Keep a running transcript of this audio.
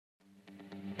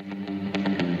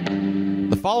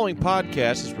The following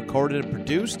podcast is recorded and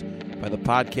produced by the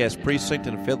Podcast Precinct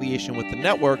in affiliation with the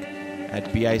network at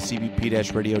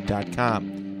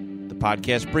bicbp-radio.com. The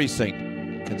Podcast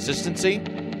Precinct. Consistency,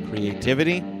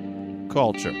 creativity,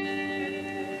 culture.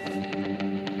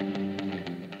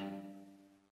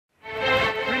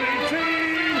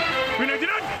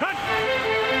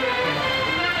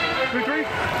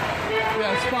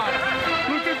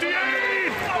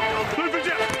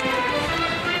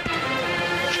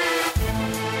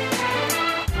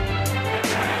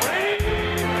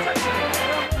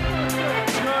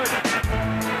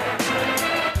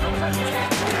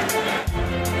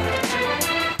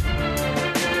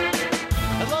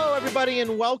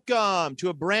 And welcome to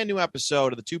a brand new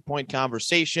episode of the 2 Point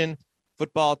Conversation,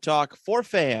 football talk for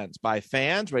fans by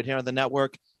fans, right here on the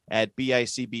network at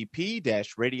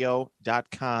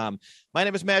bicbp-radio.com. My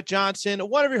name is Matt Johnson,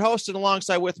 one of your hosts, and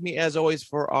alongside with me, as always,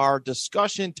 for our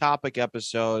discussion topic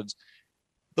episodes,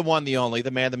 the one, the only, the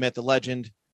man, the myth, the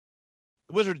legend,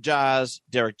 the Wizard of Jaws,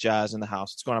 Derek Jaws in the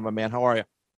house. What's going on, my man? How are you?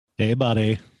 Hey,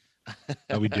 buddy.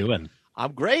 How we doing?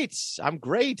 I'm great.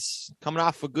 Coming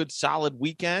off a good, solid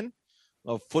weekend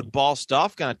of football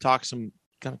stuff. Gonna talk some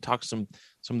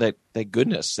of that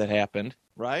goodness that happened,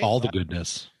 right? All the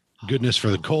goodness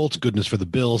for the Colts, goodness for the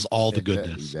Bills, all the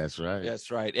goodness. That's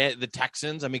right. And the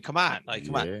Texans. I mean, come on.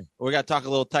 We got to talk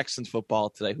a little Texans football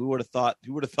today. Who would have thought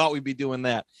we'd be doing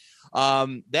that?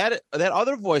 That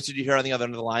other voice that you hear on the other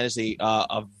end of the line is a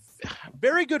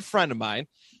very good friend of mine,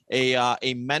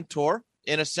 a mentor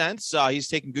in a sense. He's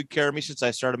taken good care of me since I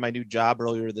started my new job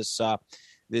earlier this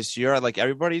year. I'd like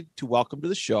everybody to welcome to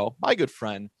the show my good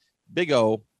friend, Big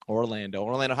O Orlando.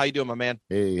 Orlando, how you doing, my man?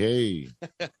 Hey.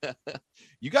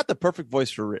 You got the perfect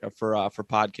voice for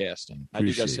podcasting. I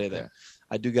do gotta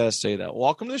say that.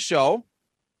 Welcome to the show.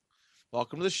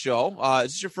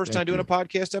 Is this your first time doing a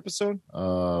podcast episode?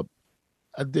 I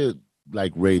did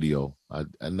like radio. I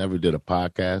never did a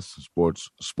podcast, sports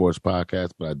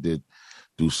podcast, but I did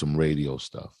do some radio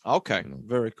stuff. Okay,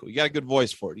 very cool. You got a good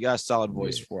voice for it. You got a solid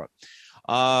voice for it.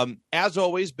 As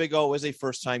always, Big O is a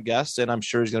first-time guest, and I'm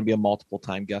sure he's going to be a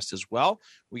multiple-time guest as well.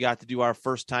 We got to do our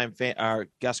first-time our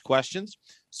guest questions.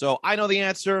 So I know the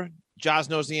answer. Jaws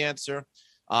knows the answer.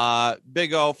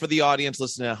 Big O, for the audience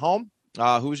listening at home,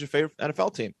 who's your favorite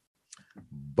NFL team?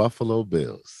 Buffalo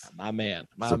Bills. My man.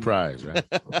 Surprise, right?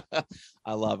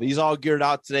 I love it. He's all geared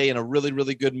out today in a really,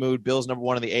 really good mood. Bill's number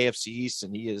one in the AFC East,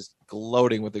 and he is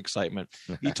gloating with excitement.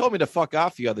 He told me to fuck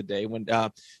off the other day when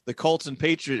the Colts and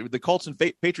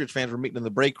Patriots fans were meeting in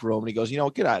the break room, and he goes,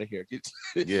 get out of here.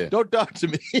 Don't talk to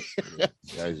me.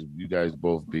 You guys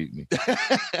both beat me.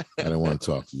 I don't want to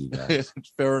talk to you guys.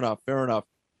 Fair enough.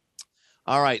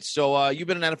 All right, so you've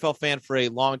been an NFL fan for a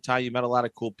long time. You met a lot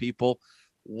of cool people.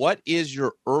 What is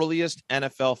your earliest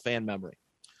NFL fan memory?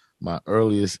 My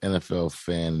earliest NFL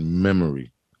fan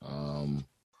memory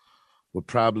would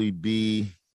probably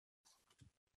be,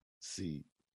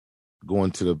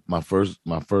 going to my first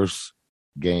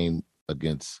game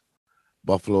against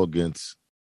Buffalo against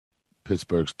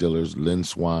Pittsburgh Steelers, Lynn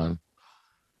Swann.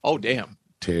 Oh, damn.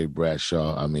 Terry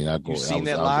Bradshaw. I mean, I've seen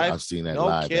that live? I've seen that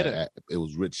live. Kidding. It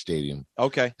was Rich Stadium.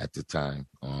 Okay. At the time.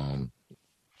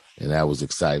 And that was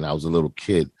exciting. I was a little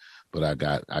kid, but I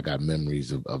got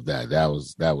memories of that. That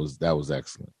was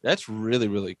excellent. That's really,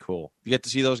 really cool. You get to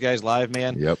see those guys live,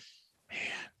 man. Yep. Man,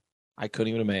 I couldn't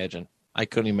even imagine.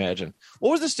 What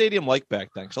was the stadium like back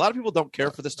then? Because a lot of people don't care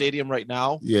for the stadium right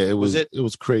now. Yeah, it was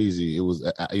crazy. It was,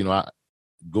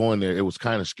 going there, it was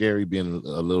kind of scary being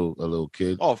a little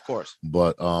kid. Oh, of course.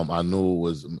 But I knew it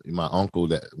was my uncle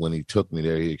that when he took me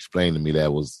there, he explained to me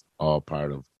that was all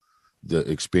part of the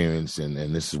experience, and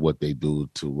this is what they do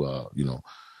to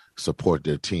support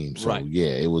their team. So right. Yeah,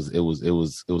 it was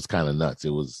kind of nuts.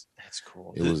 That's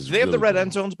cool. Did they have the red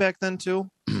end zones back then too?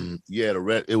 Yeah,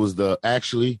 it was if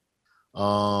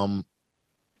I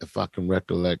can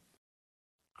recollect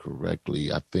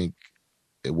correctly, I think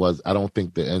it was. I don't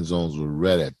think the end zones were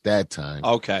red at that time.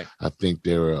 Okay, I think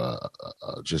they were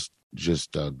just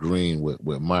green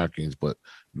with markings, but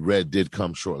red did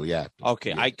come shortly after.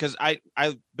 Okay, yeah.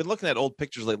 I've been looking at old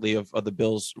pictures lately of the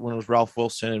Bills when it was Ralph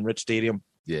Wilson and Rich Stadium.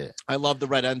 Yeah, I love the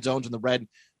red end zones and the red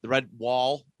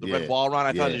wall run.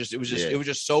 I thought it was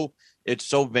just so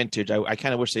vintage. I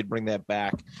kind of wish they'd bring that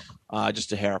back,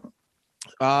 just a hair.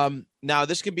 Now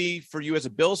this could be for you as a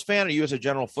Bills fan or you as a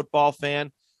general football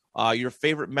fan. Your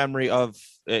favorite memory of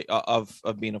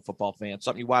being a football fan,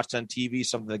 something you watched on TV,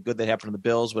 something good that happened to the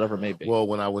Bills, whatever it may be. Well,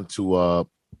 when I went to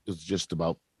it was just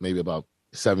about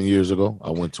 7 years ago. Okay.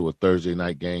 I went to a Thursday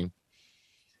night game,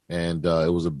 and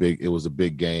it was a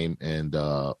big game, and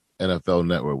NFL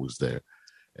Network was there,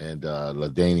 and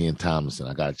LaDainian Tomlinson.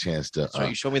 I got a chance to. So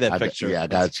you showed me that picture. I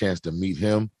got a chance to meet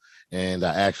him, and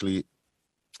I actually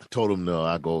told him, "No,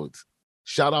 I go."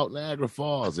 Shout out Niagara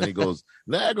Falls, and he goes,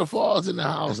 Niagara Falls in the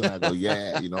house, and I go,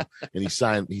 yeah, and he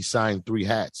signed 3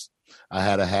 hats. I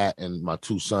had a hat, and my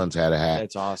 2 sons had a hat.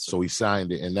 That's awesome. So he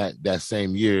signed it, and that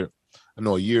same year,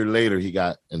 a year later, he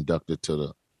got inducted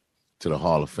to the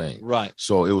Hall of Fame. Right.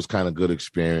 So it was kind of good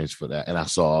experience for that, and I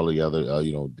saw all the other,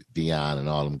 Dion and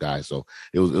all them guys. So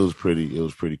it was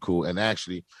pretty cool. And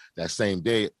actually, that same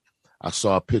day, I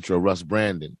saw a picture of Russ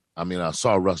Brandon. I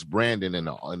saw Russ Brandon in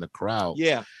the crowd.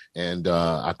 Yeah. And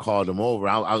I called him over.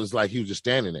 I was like, he was just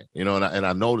standing there, and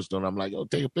I noticed him. I'm like, yo,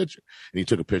 take a picture. And he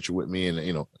took a picture with me,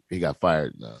 and he got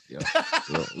fired a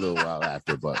little while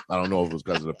after. But I don't know if it was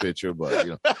because of the picture, but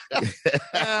but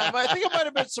I think it might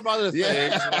have been some other things.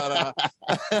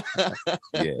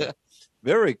 Yeah.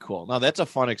 Very cool. Now that's a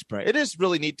fun experience. It is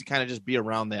really neat to kind of just be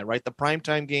around that, right? The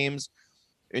primetime games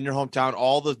in your hometown,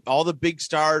 all the big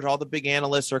stars, all the big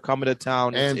analysts are coming to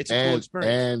town. It's a cool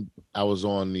experience. And I was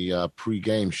on the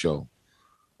pre-game show.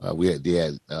 We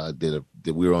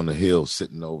were on the hill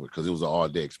sitting over because it was an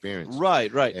all-day experience.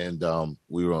 Right. And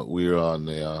we were on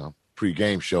the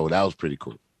pre-game show. That was pretty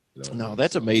cool. No,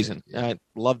 that's amazing. Yeah. I'd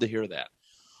love to hear that.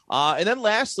 And then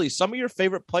lastly, some of your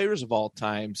favorite players of all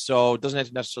time. So it doesn't have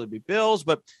to necessarily be Bills,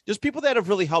 but just people that have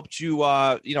really helped you,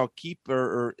 keep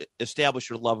or establish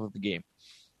your love of the game.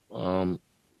 A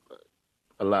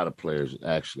lot of players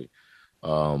actually. We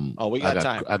got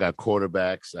time. I got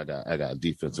quarterbacks. I got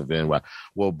defensive end.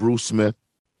 Well, Bruce Smith,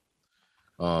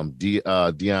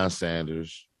 Deion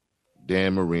Sanders,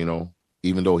 Dan Marino.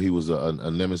 Even though he was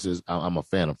a nemesis, I'm a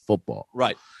fan of football.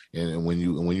 Right. And when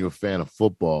you're a fan of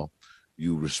football,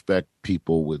 you respect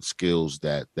people with skills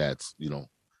that's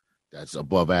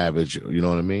above average. You know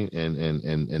what I mean?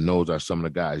 And those are some of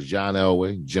the guys. John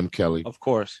Elway, Jim Kelly, of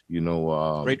course.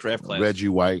 Great draft class. Reggie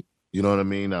White. You know what I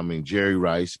mean? Jerry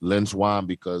Rice, Lynn Swan,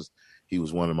 because he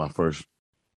was one of my first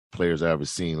players I ever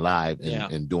seen live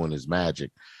and doing his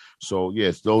magic. So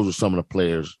yes, those are some of the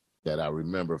players that I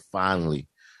remember finally,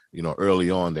 early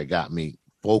on that got me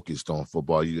focused on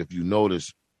football. If you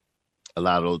notice, a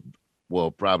lot of those,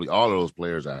 well, probably all of those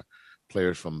players are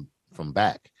players from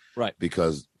back, right?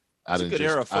 Because I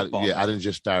didn't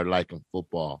just start liking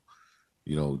football,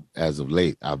 as of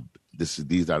late.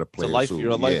 These are the players.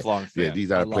 You're a lifelong fan. Yeah,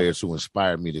 these are the players who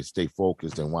inspired me to stay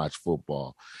focused and watch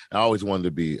football. I always wanted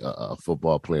to be a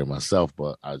football player myself,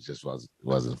 but I just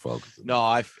wasn't focused.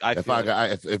 No, if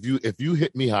you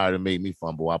hit me hard and made me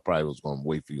fumble, I probably was going to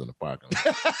wait for you in the parking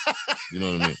lot. You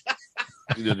know what I mean?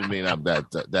 You know what I mean?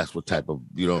 That's what type of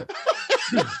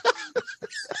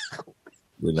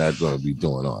We're not going to be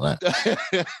doing all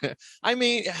that. I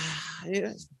mean,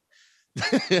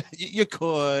 you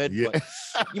could. Yeah. But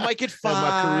you might get fined.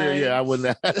 My career, I wouldn't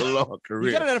have had a long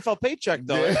career. You got an NFL paycheck,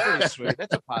 though. Yeah. That's pretty sweet.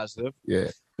 That's a positive. Yeah.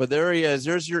 But there he is.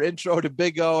 There's your intro to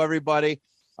Big O, everybody.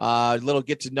 A little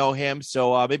get to know him.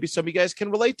 So maybe some of you guys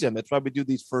can relate to him. That's why we do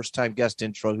these first-time guest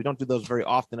intros. We don't do those very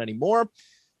often anymore.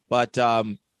 But yeah,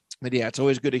 it's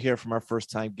always good to hear from our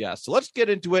first-time guests. So let's get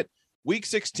into it. Week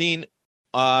 16.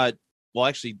 Well,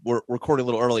 actually, we're recording a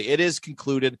little early. It is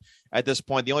concluded at this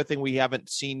point. The only thing we haven't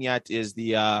seen yet is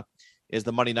the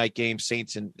Monday night game,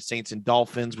 Saints and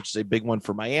Dolphins, which is a big one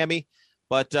for Miami.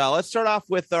 But let's start off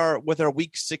with our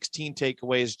Week 16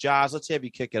 takeaways. Joz, let's have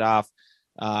you kick it off,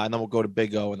 and then we'll go to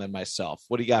Big O and then myself.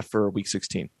 What do you got for Week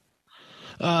 16?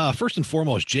 First and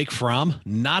foremost, Jake Fromm,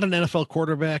 not an NFL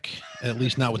quarterback, at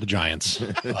least not with the Giants.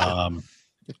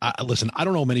 Listen, I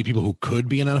don't know many people who could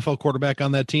be an NFL quarterback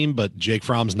on that team, but Jake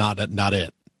Fromm's not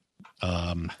it.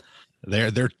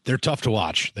 They're tough to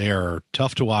watch. They are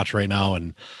tough to watch right now,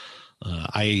 and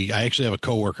I actually have a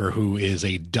coworker who is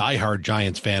a diehard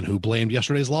Giants fan who blamed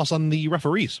yesterday's loss on the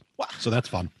referees. What? So that's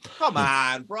fun. Come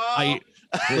on, bro. You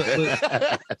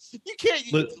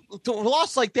can't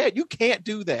loss like that. You can't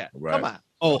do that. Right. Come on.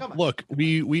 Oh, look,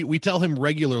 we tell him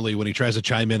regularly when he tries to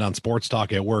chime in on sports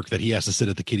talk at work that he has to sit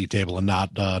at the kiddie table and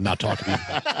not talk to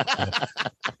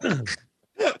people.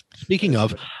 Speaking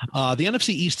of, the NFC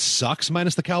East sucks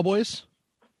minus the Cowboys.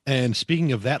 And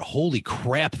speaking of that, holy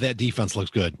crap, that defense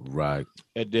looks good. Right.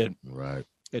 It did. Right.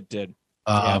 It did.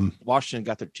 Washington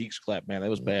got their cheeks clapped, man. That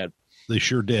was bad. They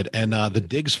sure did. And the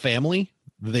Diggs family,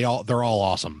 they're all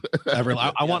awesome. I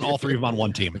want all three of them on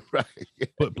one team. Right.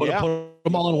 Put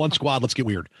them all in one squad. Let's get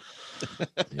weird.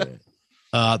 Yeah.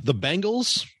 The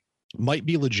Bengals might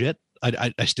be legit.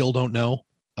 I still don't know.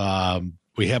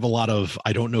 We have a lot of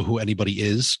I don't know who anybody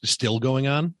is still going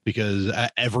on because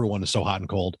everyone is so hot and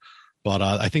cold. But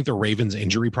I think the Ravens'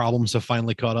 injury problems have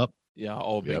finally caught up. Yeah.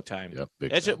 Oh, big time. Yep,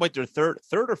 big That's time. it. Wait, their third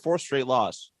or fourth straight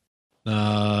loss.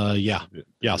 Yeah.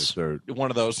 Yes. It's third.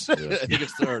 One of those. Yeah. I think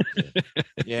it's third.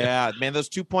 Yeah, man. Those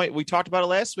 2-point. We talked about it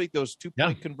last week. Those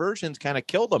 2-point conversions kind of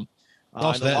killed them.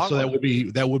 So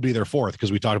that would be their fourth,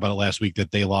 because we talked about it last week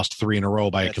that they lost 3 in a row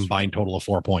by a combined total of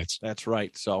 4 points. That's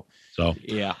right. So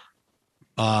yeah.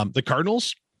 The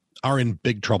Cardinals are in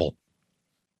big trouble.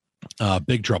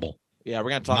 Big trouble. Yeah,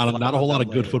 we're gonna talk. Not a whole lot of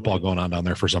good football going on down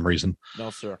there for some reason. No,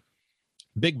 sir.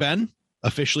 Big Ben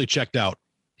officially checked out.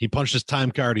 He punched his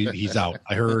time card. He's out.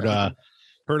 I heard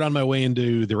on my way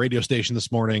into the radio station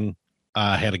this morning.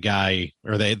 Had a guy,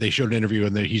 or they showed an interview,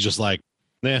 and he's just like,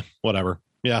 whatever.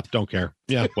 Yeah, don't care.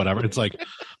 Yeah, whatever. It's like,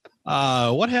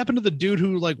 what happened to the dude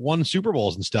who like won Super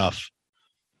Bowls and stuff?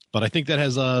 But I think that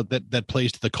has that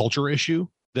plays to the culture issue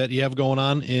that you have going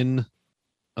on in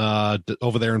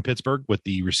over there in Pittsburgh with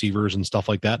the receivers and stuff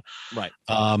like that. Right.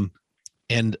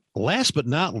 And last but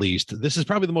not least, this is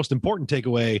probably the most important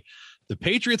takeaway. The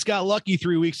Patriots got lucky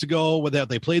 3 weeks ago with that.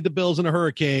 They played the Bills in a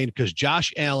hurricane because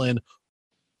Josh Allen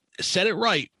said it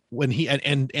right when he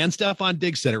and Stephon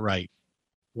Diggs said it right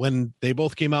when they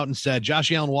both came out and said,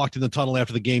 Josh Allen walked in the tunnel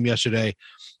after the game yesterday,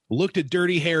 looked at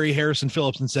Dirty Harry Harrison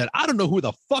Phillips and said, I don't know who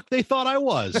the fuck they thought I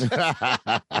was.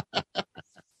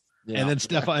 And then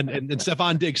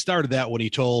Stephon Diggs started that when he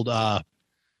told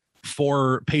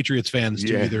 4 Patriots fans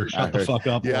to either shut the fuck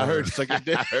up. Yeah, I heard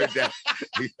that.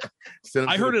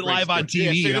 I heard it live on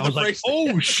TV, and I was like,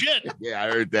 oh, shit. Yeah, I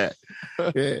heard that.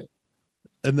 Yeah.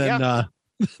 And then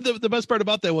the best part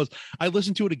about that was I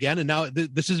listened to it again, and now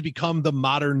this has become the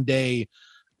modern day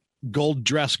gold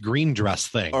dress, green dress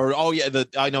thing. Or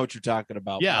I know what you're talking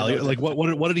about. Yeah, like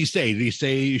what did he say? Did he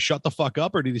say shut the fuck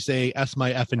up, or did he say S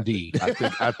my F and D?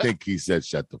 I think he said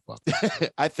shut the fuck up.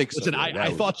 I think so. Listen,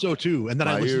 I thought so too, and then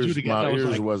I listened to it again. My ears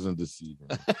like, wasn't deceiving.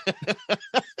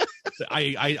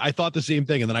 I thought the same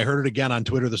thing, and then I heard it again on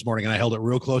Twitter this morning, and I held it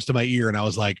real close to my ear, and I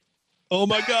was like, oh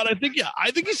my god, I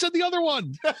think he said the other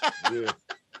one. Yeah.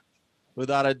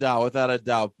 Without a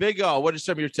doubt. Big O, what are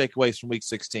some of your takeaways from Week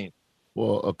 16?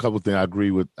 Well, a couple of things. I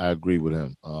agree with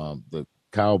him. The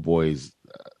Cowboys,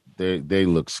 they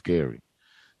look scary.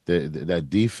 That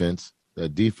defense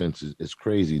is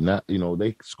crazy.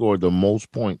 They scored the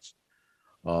most points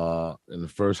in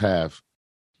the first half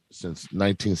since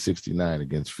 1969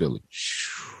 against Philly.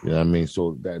 You know what I mean?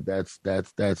 So that's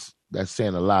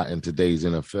saying a lot in today's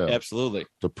NFL. Absolutely.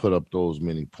 To put up those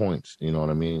many points, you know what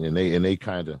I mean? And they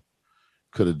kind of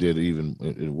could have did even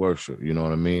worse. You know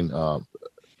what I mean?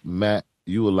 Matt,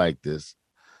 you will like this.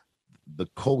 The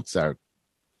Colts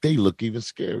they look even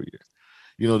scarier.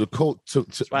 The Colts.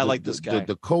 I like this guy.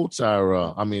 The Colts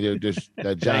are. They're just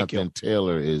that Jonathan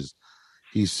Taylor is.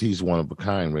 He's one of a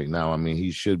kind right now. I mean, he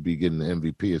should be getting the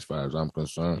MVP as far as I'm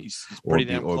concerned. He's pretty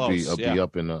damn close. Be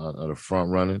up in the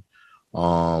front running.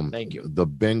 Thank you. The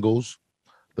Bengals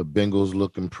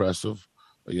look impressive.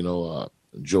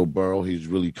 Joe Burrow, he's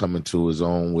really coming to his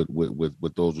own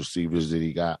with those receivers that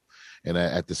he got. And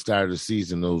at the start of the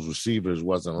season, those receivers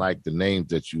wasn't like the names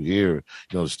that you hear,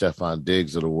 the Stephon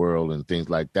Diggs of the world and things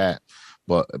like that.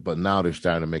 But now they're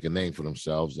starting to make a name for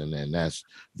themselves, and that's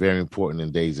very important in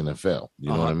today's NFL.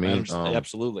 You know what I mean?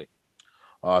 Absolutely.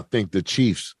 I think the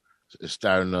Chiefs is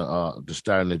starting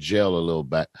to gel a little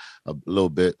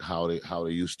bit how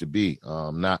they used to be.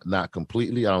 Not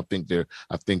completely. I think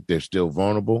they're still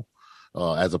vulnerable.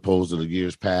 As opposed to the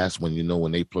years past when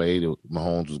when they played,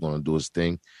 Mahomes was going to do his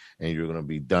thing and you're going to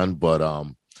be done. But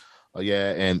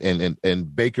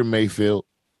and Baker Mayfield,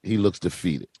 he looks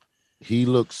defeated. He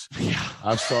looks. Yeah.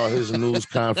 I saw his news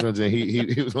conference and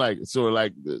he was like sort of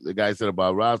like the guy said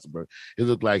about Roethlisberger. It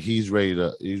looked like he's ready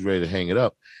to hang it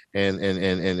up.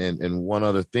 And one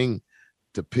other thing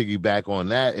to piggyback on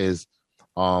that is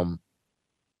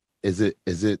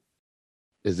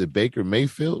it Baker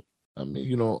Mayfield? I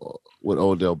mean, with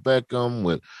Odell Beckham,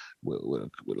 with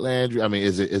Landry. I mean,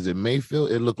 is it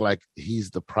Mayfield? It looked like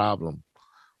he's the problem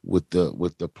with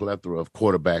the plethora of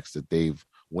quarterbacks that they've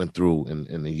went through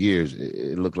in the years.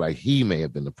 It looked like he may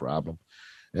have been the problem.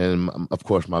 And of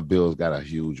course, my Bills got a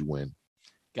huge win.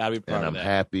 Gotta be proud of that. And I'm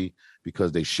happy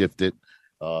because they shifted.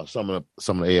 Some of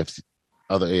the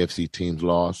other AFC teams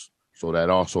lost, so that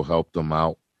also helped them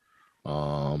out.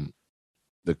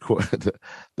 The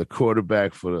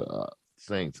quarterback for the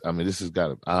Saints. I mean, this has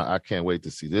got. I can't wait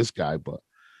to see this guy. But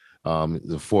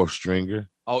the fourth stringer.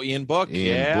 Oh, Ian Book.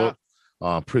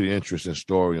 Pretty interesting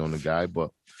story on the guy.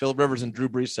 But Phillip Rivers and Drew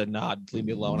Brees said, "Nah, leave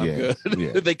me alone. I'm good."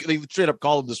 Yeah. they straight up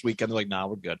called him this weekend. They're like, "Nah,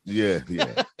 we're good." Yeah.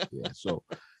 So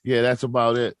that's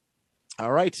about it.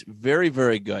 All right, very,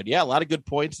 very good. Yeah, a lot of good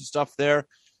points and stuff there.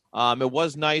 It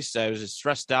was nice. I was just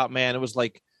stressed out, man. It was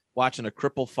like watching a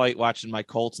cripple fight, watching my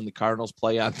Colts and the Cardinals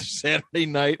play on Saturday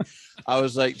night. I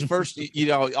was like, first,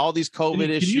 all these COVID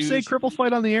issues. Can you say cripple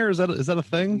fight on the air? Is that a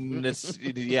thing?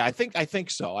 Yeah, I think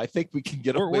so. I think we can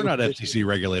get away. We're not with FCC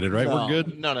regulated, right? No, we're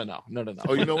good. No.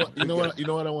 Oh, you know what? You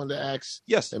know what I wanted to ask?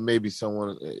 Yes. And maybe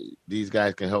these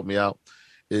guys can help me out.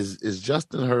 Is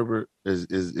Justin Herbert is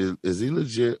he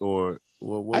legit or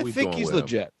what? I think he's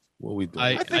legit. What we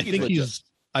doing?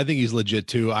 I think he's legit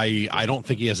too. I don't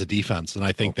think he has a defense, and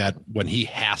I think that when he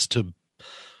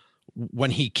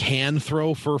can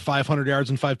throw for 500 yards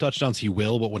and 5 touchdowns, he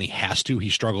will. But when he has to, he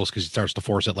struggles because he starts to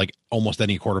force it like almost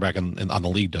any quarterback on the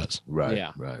league does. Right.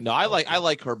 Yeah. Right. No, I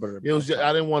like Herbert. It was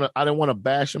I didn't want to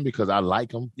bash him because I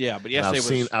like him. Yeah, but I've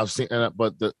seen,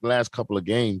 but the last couple of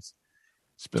games,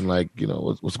 it's been like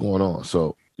what's going on.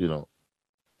 So No,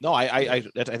 I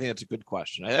think that's a good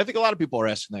question. I think a lot of people are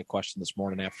asking that question this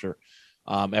morning after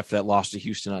that loss to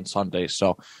Houston on Sunday.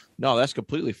 So no, that's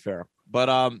completely fair.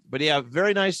 But yeah,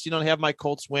 very nice, to have my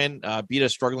Colts win, beat a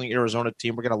struggling Arizona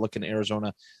team. We're going to look into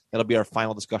Arizona. That'll be our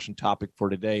final discussion topic for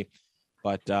today.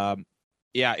 But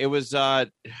yeah, it was,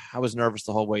 I was nervous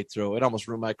the whole way through. It almost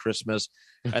ruined my Christmas.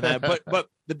 And then, but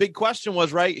the big question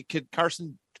was, right, could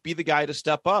Carson be the guy to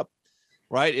step up?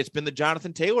 Right. It's been the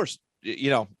Jonathan Taylor,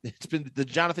 it's been the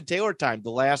Jonathan Taylor time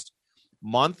the last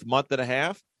month and a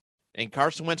half. And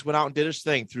Carson Wentz went out and did his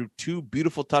thing through 2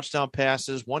 beautiful touchdown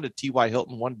passes, one to T.Y.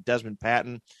 Hilton, one to Desmond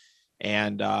Patton.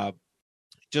 And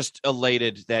just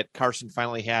elated that Carson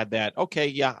finally had that, okay,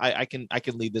 yeah, I can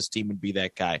lead this team and be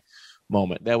that guy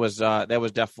moment. That was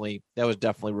definitely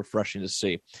refreshing to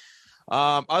see.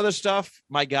 Other stuff,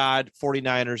 my God,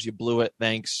 49ers, you blew it.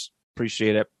 Thanks.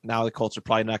 Appreciate it. Now the Colts are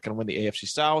probably not going to win the AFC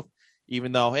South,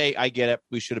 even though, hey, I get it.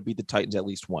 We should have beat the Titans at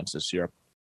least once this year.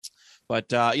 But,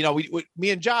 me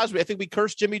and Jaws, I think we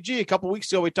cursed Jimmy G a couple of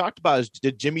weeks ago. We talked about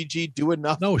did Jimmy G do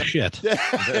enough? No shit.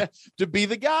 To be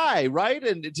the guy, right?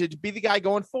 And to be the guy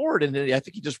going forward. And I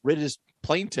think he just rid his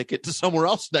plane ticket to somewhere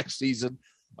else next season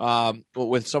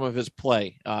with some of his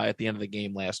play at the end of the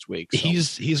game last week. So.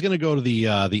 He's going to go to the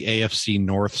AFC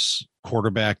North's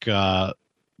quarterback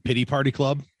pity party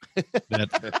club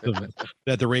that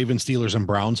the Ravens, Steelers, and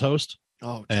Browns host.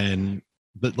 Oh, and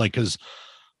because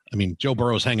Joe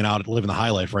Burrow's hanging out, living the high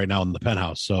life right now in the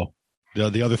penthouse. So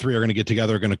the other 3 are going to get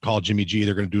together, going to call Jimmy G.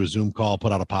 They're going to do a Zoom call,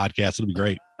 put out a podcast. It'll be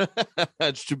great.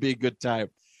 That should be a good time.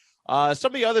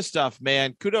 Some of the other stuff,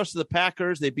 man. Kudos to the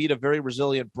Packers. They beat a very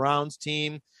resilient Browns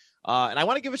team. And I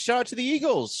want to give a shout out to the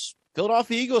Eagles.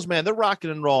 Philadelphia Eagles, man, they're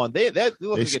rocking and rolling. They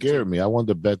scared me. I wanted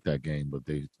to bet that game, but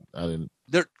I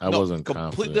wasn't completely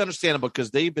confident. Understandable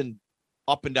because they've been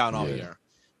up and down all year,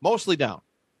 mostly down.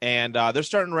 And they're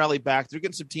starting to rally back. They're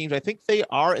getting some teams. I think they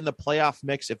are in the playoff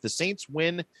mix. If the Saints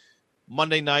win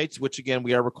Monday nights, which, again,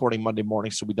 we are recording Monday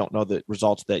morning, so we don't know the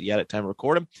results of that yet at time of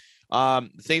recording. The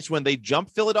Saints win, they jump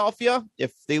Philadelphia.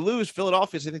 If they lose,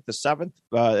 Philadelphia's, I think, the 7th.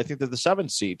 I think they're the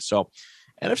 7th seed. So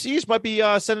NFC East might be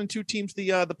sending 2 teams the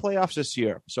playoffs this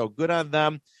year. So good on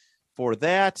them for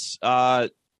that.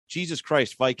 Jesus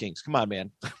Christ, Vikings. Come on,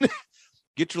 man.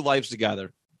 Get your lives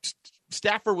together.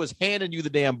 Stafford was handing you the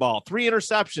damn ball. 3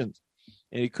 interceptions,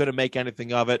 and he couldn't make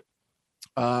anything of it.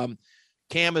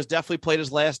 Cam has definitely played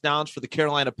his last downs for the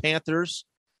Carolina Panthers.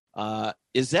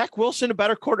 Is Zach Wilson a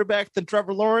better quarterback than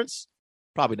Trevor Lawrence?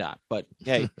 Probably not, but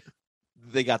hey,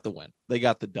 they got the win. They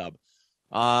got the dub.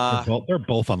 They're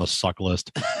both on the suck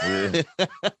list.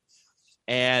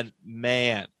 And,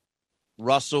 man,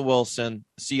 Russell Wilson,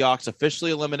 Seahawks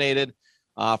officially eliminated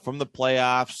from the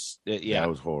playoffs. Yeah, that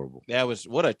was horrible.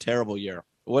 What a terrible year.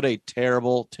 What a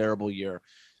terrible, terrible year.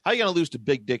 How are you going to lose to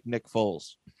Big Dick Nick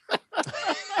Foles?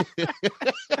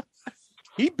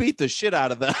 He beat the shit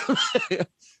out of them.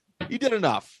 He did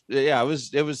enough. Yeah, it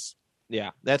was.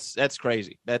 Yeah, that's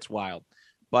crazy. That's wild.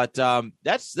 But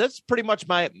that's pretty much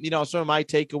my, some of my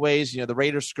takeaways. The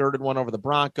Raiders skirted one over the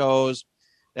Broncos,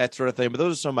 that sort of thing. But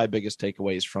those are some of my biggest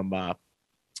takeaways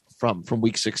from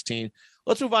Week 16.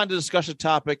 Let's move on to discussion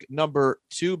topic number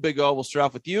 2. Big O, we'll start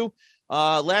off with you.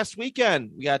 Last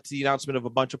weekend, we got the announcement of a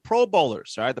bunch of Pro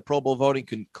Bowlers. All right, the Pro Bowl voting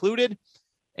concluded.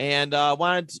 And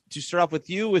wanted to start off with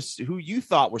you with who you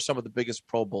thought were some of the biggest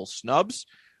Pro Bowl snubs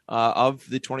of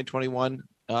the 2021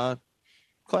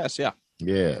 class. Yeah.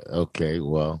 Yeah. Okay.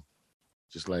 Well,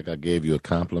 just like I gave you a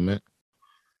compliment,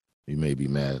 you may be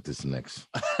mad at this next.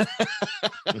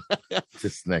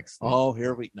 Oh,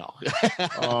 here we know.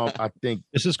 I think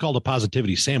this is called a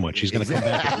positivity sandwich. He's going to come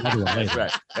back and later. That's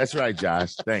right. That's right,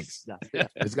 Josh. Thanks.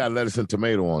 It's got lettuce and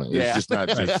tomato on it. It's just not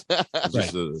just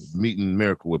a meat and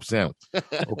Miracle Whip sandwich.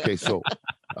 Okay, so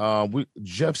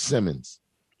Jeff Simmons.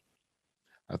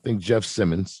 I think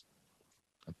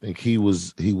he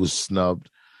was snubbed.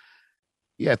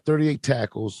 he had 38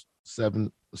 tackles,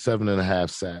 seven and a half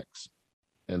sacks.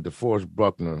 And DeForest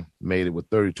Buckner made it with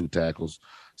 32 tackles,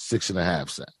 6.5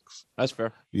 sacks. That's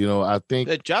fair. I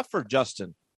think Jeff or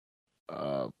Justin?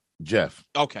 Jeff.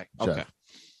 Okay.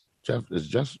 Jeff is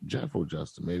Jeff or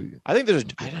Justin? Maybe. I think there's.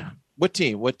 What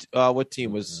team? What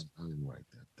team was? I didn't write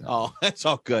that down. Oh, that's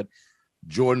all good.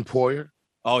 Jordan Poyer.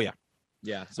 Oh yeah.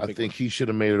 I think he should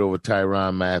have made it over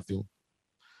Tyrann Mathieu.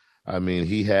 I mean,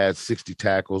 he had 60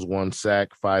 tackles, 1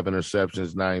 sack, 5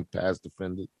 interceptions, 9 pass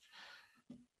defended.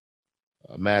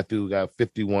 Mathieu got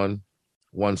 51,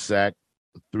 1 sack,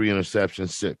 3 interceptions,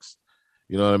 6.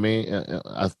 You know what I mean?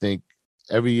 I think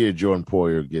every year Jordan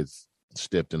Poyer gets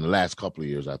stiffed in the last couple of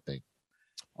years, I think.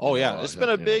 Oh yeah, it's been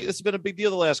a big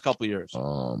deal the last couple of years.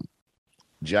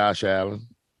 Josh Allen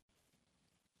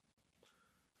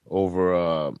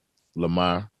over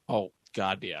Lamar. Oh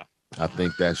God, yeah. I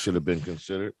think that should have been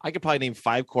considered. I could probably name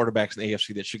 5 quarterbacks in the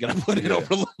AFC that should get put in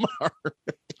over Lamar.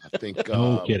 I think.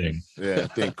 No kidding. Yeah, I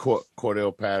think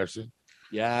Cordell Patterson.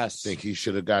 Yes. I think he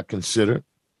should have got considered.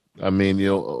 I mean,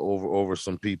 over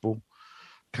some people.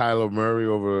 Kyler Murray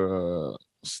over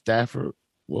Stafford.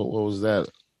 What was that?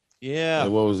 Yeah.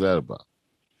 What was that about?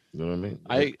 You know what I mean?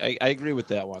 I agree with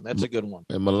that one. That's a good one.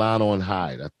 And Milano and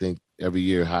Hyde. I think every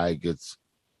year Hyde gets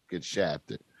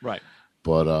shafted. Right.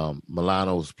 But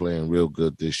Milano's playing real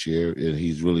good this year, and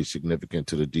he's really significant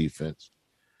to the defense.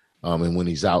 And when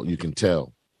he's out, you can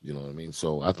tell. You know what I mean?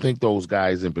 So I think those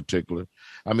guys in particular.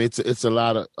 I mean, it's a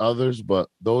lot of others, but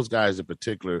those guys in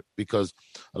particular, because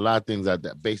a lot of things are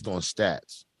based on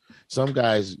stats. Some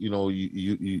guys,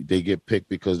 they get picked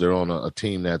because they're on a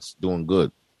team that's doing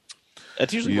good.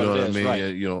 That's usually what it is,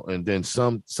 right? And then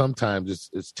sometimes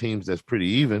it's teams that's pretty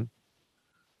even.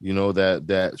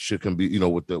 That should can be,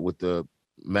 with the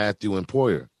Mathieu and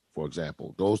Poyer, for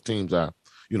example. Those teams are,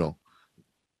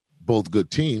 both good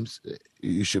teams.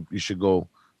 You should go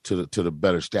to the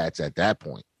better stats at that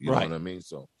point. You know what I mean?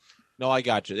 So, no, I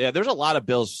got you. Yeah, there's a lot of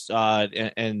Bills,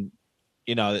 and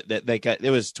that they got. It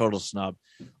was total snub.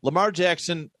 Lamar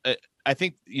Jackson, I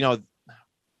think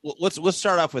let's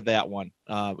start off with that one.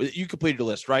 You completed your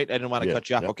list, right? I didn't want to cut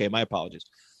you off. Yeah. Okay, my apologies.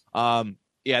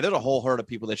 There's a whole herd of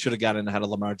people that should have gotten ahead of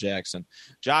Lamar Jackson.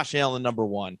 Josh Allen, number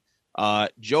 1.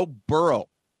 Joe Burrow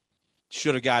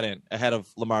should have got in ahead of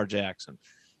Lamar Jackson.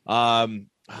 Let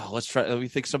me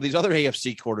think some of these other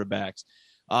AFC quarterbacks.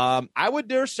 I would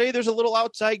dare say there's a little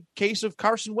outside case of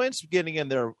Carson Wentz getting in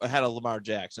there ahead of Lamar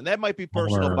Jackson. That might be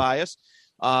personal bias.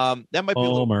 That might be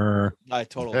Homer. I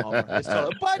total Homer.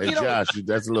 But hey, Josh,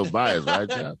 that's a little bias, right,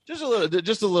 Josh?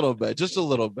 Just a little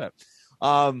bit.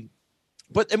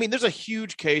 But I mean, there's a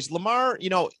huge case. Lamar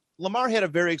had a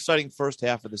very exciting first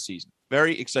half of the season.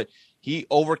 Very exciting. He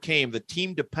overcame. The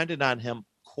team depended on him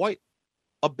quite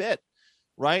a bit,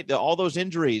 right? All those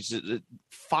injuries,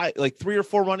 3 or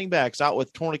 4 running backs out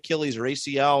with torn Achilles or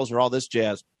ACLs or all this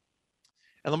jazz.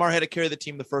 And Lamar had to carry the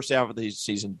team the first half of the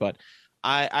season. But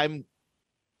I'm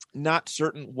not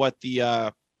certain what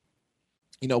the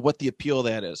appeal of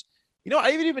that is.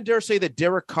 I even dare say that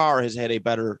Derek Carr has had a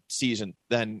better season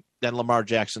than Lamar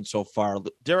Jackson so far.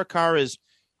 Derek Carr is,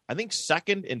 I think,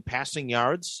 second in passing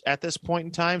yards at this point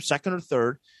in time, second or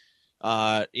third.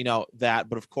 But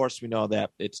of course we know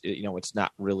that it's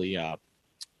not really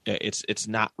it's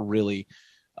not really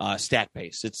stat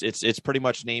based. It's pretty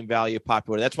much name value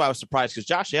popularity. That's why I was surprised, because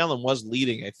Josh Allen was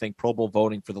leading, I think, Pro Bowl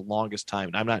voting for the longest time,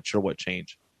 and I'm not sure what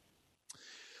changed.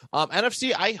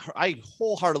 NFC, I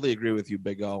wholeheartly agree with you,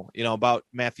 Big O, about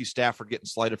Matthew Stafford getting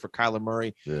slighted for Kyler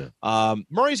Murray. Yeah.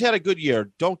 Murray's had a good year.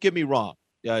 Don't get me wrong.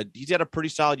 He's had a pretty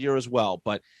solid year as well,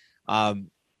 but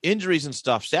injuries and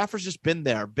stuff, Stafford's just been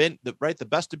there, the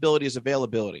best ability is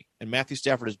availability, and Matthew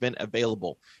Stafford has been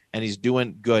available, and he's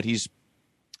doing good.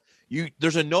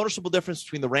 There's a noticeable difference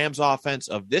between the Rams offense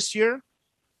of this year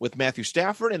with Matthew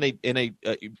Stafford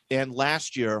and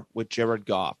last year with Jared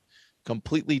Goff.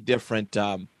 Completely different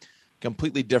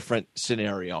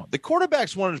scenario. The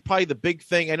quarterbacks one is probably the big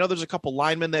thing. I know there's a couple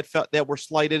linemen that were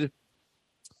slighted.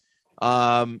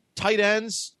 Tight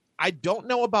ends, I don't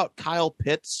know about Kyle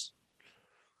Pitts.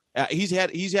 He's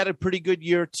had a pretty good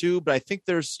year too, but I think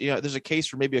there's a case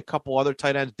for maybe a couple other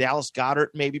tight ends. Dallas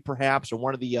Goedert, maybe perhaps, or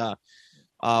one of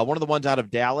the ones out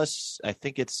of Dallas. I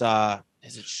think it's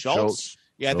is it Schultz?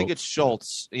 Yeah, I think it's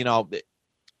Schultz.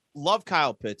 Love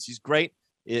Kyle Pitts. He's great.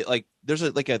 There's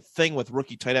a thing with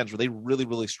rookie tight ends where they really,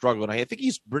 really struggle. And I think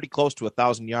he's pretty close to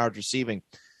 1,000 yards receiving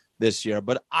this year,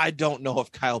 but I don't know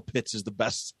if Kyle Pitts is the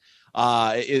best,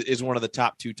 is one of the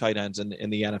top 2 tight ends in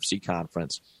the NFC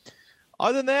conference.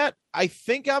 Other than that, I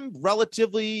think I'm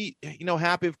relatively,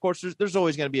 happy. Of course, there's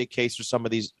always going to be a case for some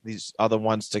of these other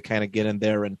ones to kind of get in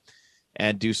there and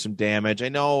and do some damage. I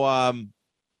know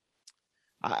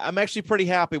I'm actually pretty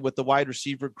happy with the wide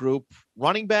receiver group.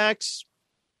 Running backs,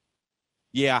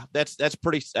 yeah, that's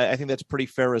pretty. I think that's pretty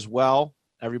fair as well.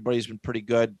 Everybody's been pretty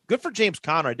good. Good for James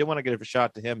Conner. I did want to give a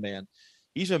shot to him, man.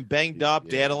 He's been banged up,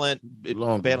 battling.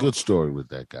 Good story with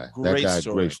that guy. Great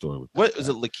story with that guy. Was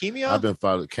it leukemia? I've been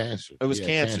following cancer. It was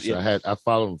cancer. Yeah. I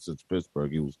followed him since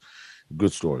Pittsburgh. He was a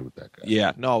good story with that guy.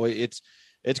 Yeah, no, it's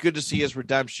good to see his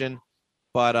redemption,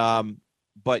 but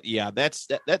yeah, that's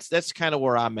kind of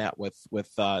where I'm at with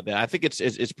that. I think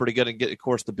it's pretty good, and get, of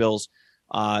course, the Bills,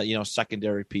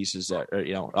 secondary pieces that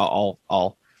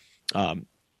all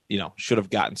should have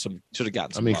gotten some.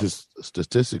 I mean, because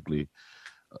statistically,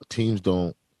 teams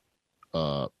don't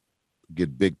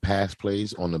get big pass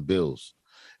plays on the Bills,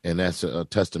 and that's a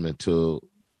testament to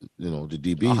the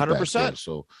DBs 100%.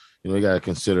 So you got to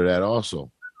consider that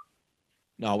also.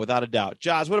 No, without a doubt.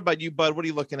 Jaws, what about you, bud? What are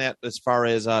you looking at as far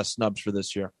as snubs for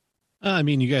this year? I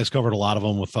mean, you guys covered a lot of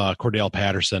them with Cordell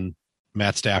Patterson,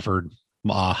 Matt Stafford,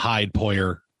 Hyde,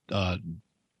 Poyer. A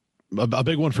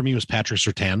big one for me was Patrick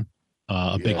Surtain.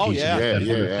 Big piece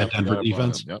of Denver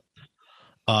defense. Yep.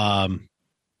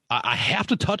 I have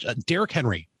to touch Derrick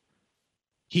Henry.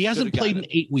 He hasn't played in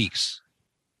 8 weeks.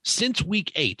 Since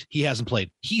week 8, he hasn't played.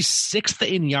 He's 6th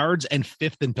in yards and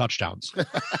 5th in touchdowns.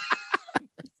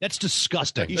 That's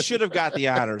disgusting. He should have got the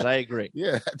honors. I agree.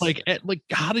 Yeah. Like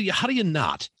how do you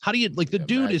not? How do you the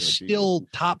dude is still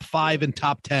top 5 and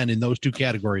top 10 in those two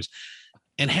categories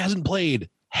and hasn't played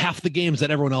half the games that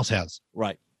everyone else has.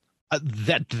 Right.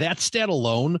 That stat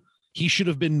alone, he should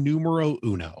have been numero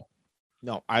uno.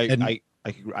 No, I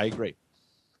agree.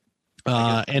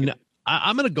 And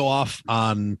I'm going to go off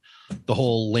on the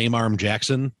whole lame arm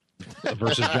Jackson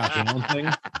versus Josh Allen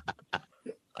thing.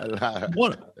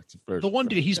 The one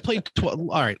dude, he's played 12. All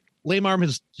right, lame arm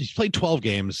he's played 12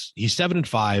 games. He's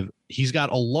 7-5. He's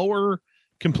got a lower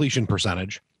completion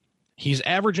percentage. He's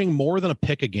averaging more than a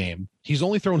pick a game. He's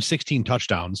only thrown 16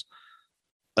 touchdowns.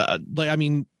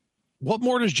 What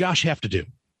more does Josh have to do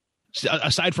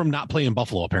aside from not playing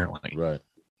Buffalo? Apparently, right?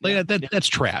 That's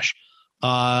trash.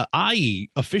 I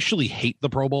officially hate the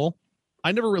Pro Bowl.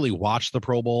 I never really watched the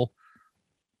Pro Bowl.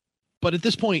 But at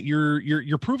this point,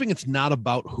 you're proving it's not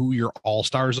about who your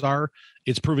all-stars are.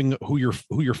 It's proving who your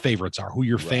favorites are, who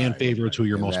your fan favorites, who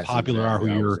your most popular are,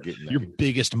 who your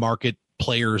biggest market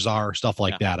players are, stuff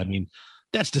like that. I mean,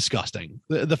 that's disgusting.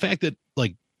 The fact that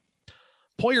like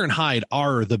Poyer and Hyde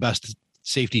are the best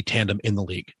safety tandem in the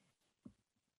league.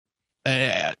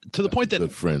 To the point that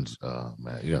good friends,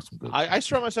 man, you got some good. I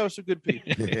surround myself with some good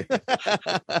people.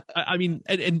 I mean,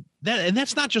 and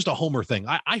that's not just a homer thing.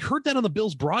 I heard that on the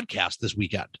Bills broadcast this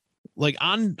weekend, like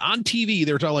on TV.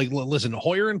 They were talking like, listen,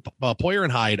 Poyer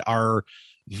and Hyde are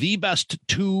the best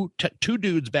two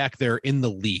dudes back there in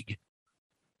the league,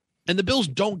 and the Bills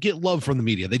don't get love from the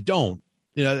media. They don't.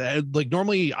 Like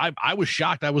normally, I was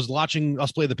shocked. I was watching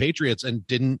us play the Patriots and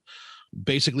didn't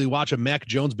basically watch a Mac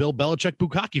Jones, Bill Belichick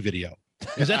Bukkake video,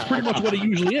 because that's pretty much what it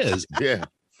usually is. Yeah.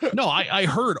 No, I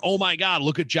heard, oh my God,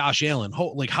 look at Josh Allen.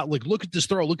 Look at this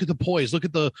throw, look at the poise, look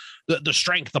at the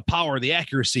strength, the power, the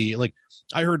accuracy. Like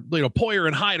I heard, Poyer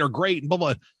and Hyde are great and blah,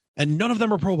 blah, and none of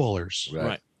them are Pro Bowlers.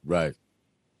 Right.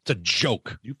 It's a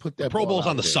joke. You put that Pro Bowl's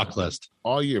on the there, suck list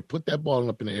all year. Put that ball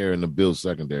up in the air in the Bills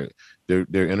secondary. They're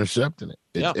intercepting it.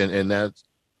 And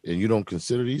you don't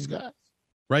consider these guys.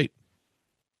 Right.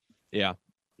 Yeah,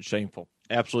 shameful.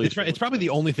 Absolutely. It's probably the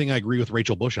only thing I agree with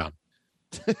Rachel Bush on.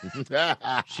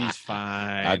 She's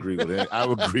fine. I agree with it. I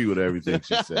would agree with everything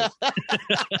she says.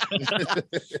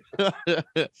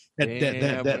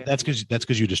 That's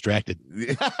because you distracted.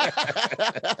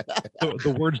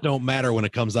 The words don't matter when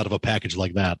it comes out of a package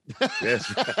like that.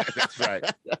 That's right.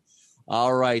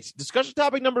 All right. Discussion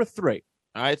topic number 3.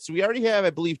 All right. So we already have, I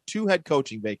believe, 2 head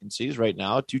coaching vacancies right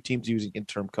now. 2 teams using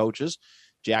interim coaches,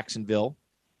 Jacksonville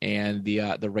and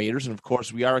the Raiders. And of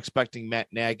course, we are expecting Matt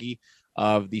Nagy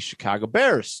of the Chicago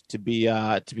Bears to be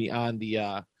on the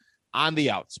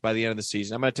outs by the end of the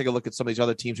season. I'm going to take a look at some of these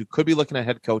other teams who could be looking at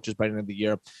head coaches by the end of the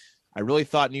year. I really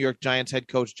thought New York Giants head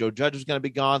coach Joe Judge was going to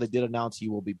be gone. They did announce he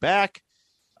will be back.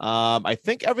 I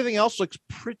think everything else looks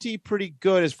pretty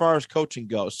good as far as coaching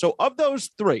goes. So of those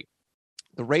 3,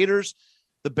 the Raiders,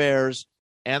 the Bears,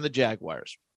 and the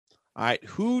Jaguars. All right,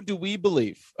 who do we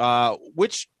believe?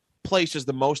 Which place is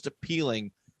the most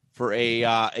appealing for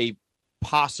a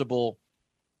possible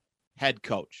head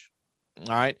coach?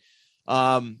 All right.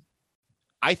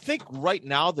 I think right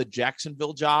now the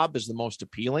Jacksonville job is the most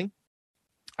appealing.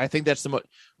 I think that's the most.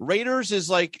 Raiders is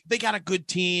like, they got a good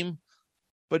team,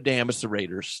 but damn, it's the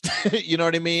Raiders. You know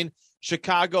what I mean?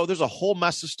 Chicago, there's a whole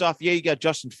mess of stuff. Yeah, you got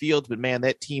Justin Fields, but man,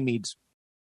 that team needs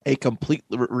a complete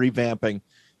revamping.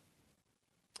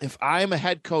 If I'm a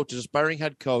head coach, an aspiring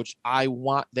head coach, I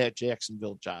want that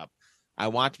Jacksonville job. I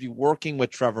want to be working with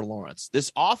Trevor Lawrence.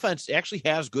 This offense actually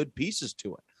has good pieces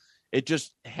to it. It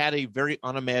just had a very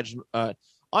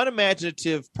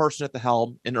unimaginative person at the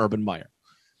helm in Urban Meyer.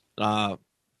 I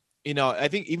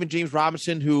think even James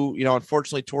Robinson, who,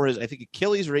 unfortunately tore his, I think,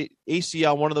 Achilles or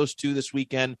ACL, one of those two this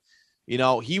weekend,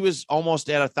 he was almost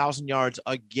at 1,000 yards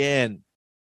again,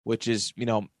 which is,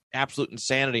 absolute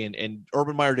insanity. And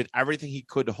Urban Meyer did everything he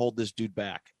could to hold this dude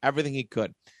back, everything he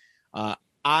could.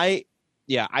 I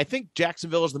think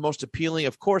Jacksonville is the most appealing.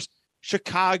 Of course,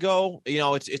 Chicago,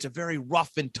 it's a very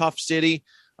rough and tough city.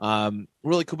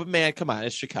 Really cool, but man, come on,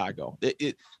 it's Chicago.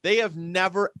 They have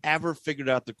never, ever figured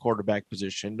out the quarterback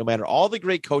position, no matter all the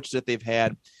great coaches that they've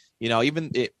had.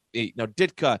 Even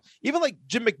Ditka, even like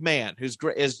Jim McMahon, who's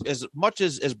great, as much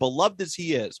as beloved as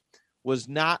he is, was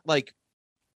not like,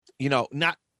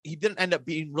 he didn't end up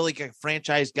being really like a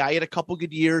franchise guy. He had a couple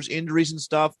good years, injuries and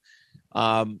stuff.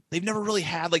 They've never really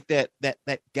had like that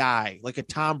guy, like a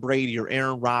Tom Brady or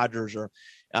Aaron Rodgers or,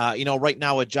 right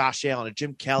now a Josh Allen, a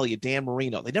Jim Kelly, a Dan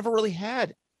Marino. They never really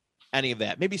had any of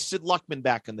that. Maybe Sid Luckman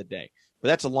back in the day, but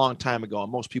that's a long time ago.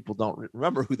 And most people don't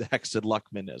remember who the heck Sid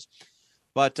Luckman is.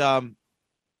 But, and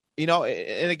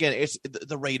again, it's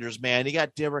the Raiders, man. You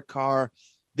got Derek Carr.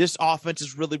 This offense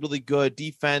is really, really good.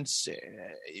 Defense,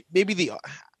 maybe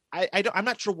I'm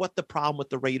not sure what the problem with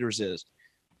the Raiders is.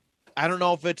 I don't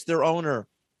know if it's their owner,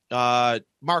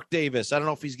 Mark Davis. I don't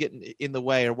know if he's getting in the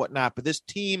way or whatnot, but this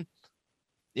team,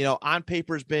 on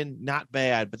paper has been not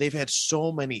bad, but they've had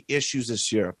so many issues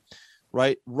this year,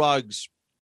 right? Ruggs,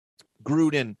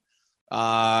 Gruden.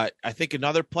 I think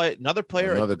another guy got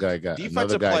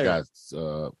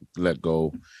let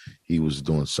go. He was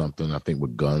doing something, I think,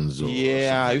 with guns. He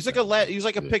was like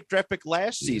a draft pick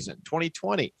last season,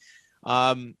 2020.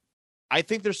 I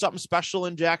think there's something special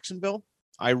in Jacksonville.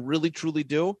 I really, truly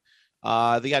do.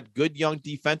 They got good young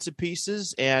defensive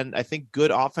pieces and I think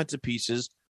good offensive pieces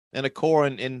and a core.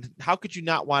 And how could you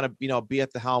not want to, be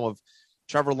at the helm of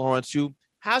Trevor Lawrence, who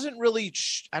hasn't really,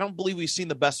 I don't believe we've seen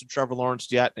the best of Trevor Lawrence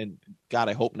yet. And God,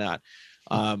 I hope not.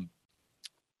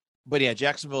 But yeah,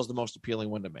 Jacksonville is the most appealing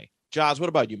one to me. Jaws, what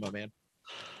about you, my man?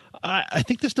 I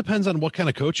think this depends on what kind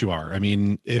of coach you are. I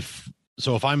mean, if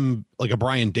I'm like a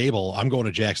Brian Dable, I'm going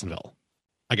to Jacksonville.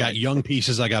 I got young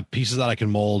pieces. I got pieces that I can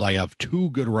mold. I have two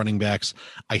good running backs.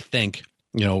 I think,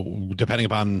 depending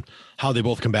upon how they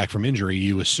both come back from injury,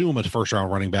 you assume a first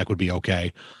round running back would be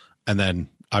okay. And then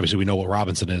obviously we know what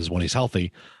Robinson is when he's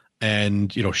healthy. And,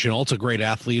 Chenault's a great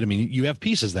athlete. I mean, you have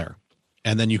pieces there.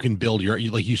 And then you can build so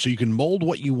you can mold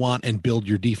what you want and build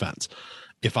your defense.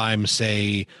 If I'm,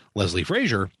 say, Leslie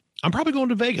Frazier, I'm probably going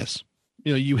to Vegas.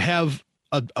 You have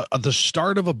the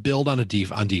start of a build on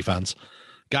defense.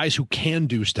 Guys who can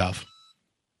do stuff,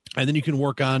 and then you can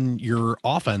work on your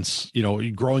offense,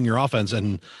 growing your offense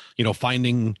and,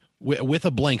 finding with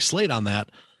a blank slate on that,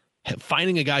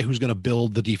 finding a guy who's going to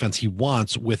build the defense he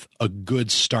wants with a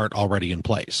good start already in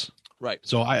place. Right.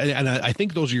 So I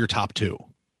think those are your top two.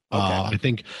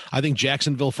 Okay. I think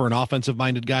Jacksonville for an offensive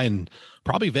minded guy and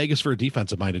probably Vegas for a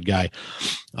defensive minded guy.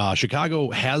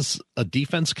 Chicago has a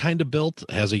defense kind of built,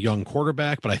 has a young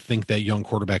quarterback, but I think that young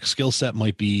quarterback skill set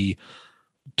might be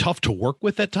tough to work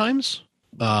with at times,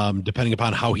 depending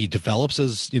upon how he develops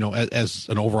as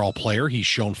an overall player. He's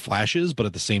shown flashes, but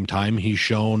at the same time, he's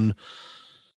shown,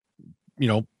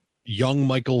 young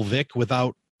Michael Vick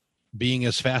without being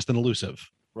as fast and elusive.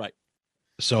 Right.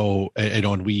 So,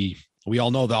 and we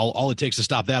all know that all it takes to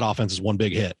stop that offense is one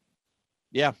big hit.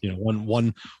 Yeah.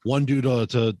 One dude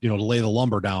to lay the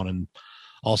lumber down, and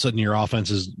all of a sudden your offense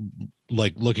is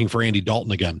like looking for Andy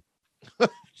Dalton again.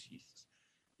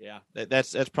 Yeah,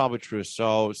 that's probably true.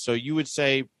 So you would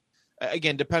say,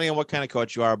 again, depending on what kind of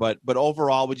coach you are, but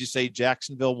overall, would you say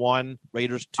Jacksonville 1,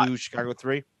 Raiders 2, Chicago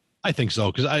 3? I think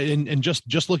so, because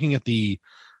just looking at the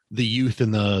youth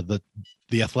and the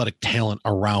athletic talent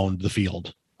around the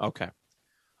field. Okay,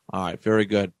 all right, very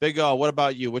good. Big O, what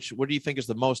about you? What do you think is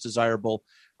the most desirable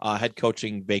head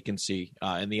coaching vacancy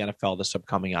in the NFL this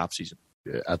upcoming offseason?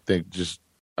 Yeah, I think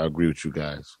I agree with you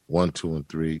guys. 1, 2, and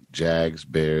 3, Jags,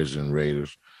 Bears, and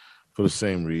Raiders, for the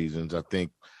same reasons. I think,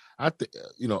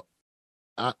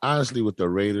 honestly, with the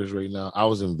Raiders right now, I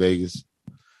was in Vegas.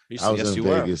 I was in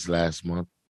Vegas last month,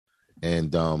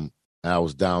 and I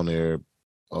was down there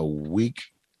a week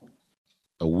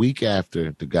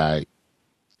after the guy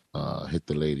hit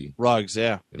the lady. Ruggs,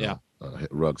 yeah.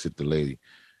 Ruggs hit the lady.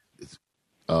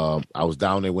 I was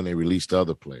down there when they released the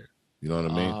other player. You know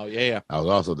what I mean? Oh, yeah. I was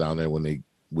also down there when they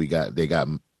got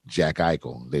Jack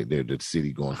Eichel. They're the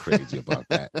city going crazy about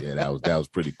that. Yeah, that was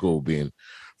pretty cool being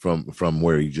from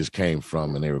where he just came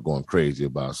from, and they were going crazy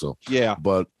about. So yeah,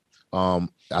 but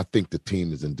I think the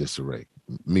team is in disarray.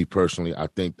 Me personally, I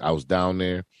think I was down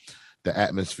there. The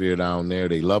atmosphere down there,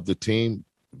 they love the team,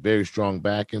 very strong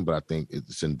backing, but I think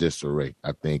it's in disarray.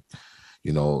 I think,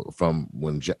 from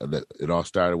when it all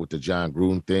started with the John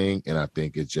Gruden thing, and I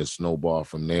think it just snowballed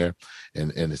from there,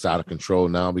 and it's out of control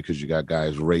now because you got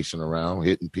guys racing around,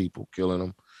 hitting people, killing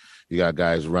them. You got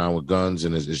guys around with guns,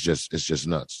 and it's just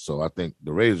nuts. So I think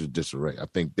the Raiders are disarray. I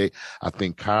think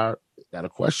Carr got a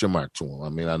question mark to him. I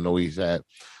mean, I know he's had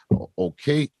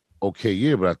okay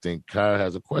year, but I think Carr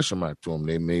has a question mark to him.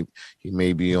 He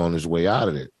may be on his way out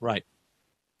of it. Right.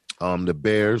 The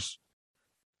Bears,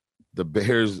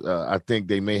 I think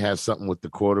they may have something with the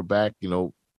quarterback,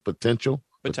 potential.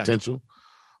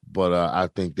 But I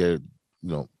think they're,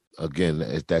 again,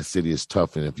 that city is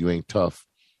tough, and if you ain't tough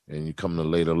and you come to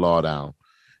lay the law down,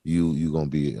 you're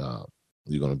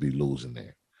gonna be losing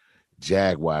there.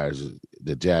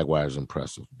 The Jaguars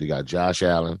impressive. They got Josh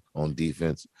Allen on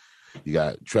defense. You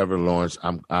got Trevor Lawrence.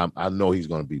 I know he's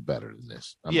going to be better than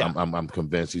this. I'm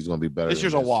convinced he's going to be better. This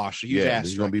year's a wash.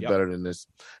 He's going to be better than this.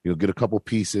 You'll get a couple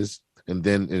pieces, and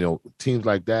then teams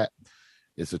like that,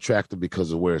 it's attractive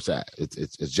because of where it's at.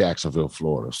 It's Jacksonville,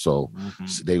 Florida. So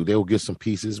they will get some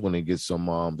pieces when they get some.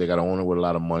 They got an owner with a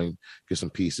lot of money, get some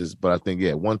pieces. But I think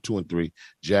 1, 2, and 3,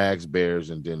 Jags, Bears,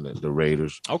 and then the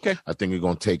Raiders. Okay. I think you're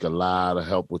going to take a lot of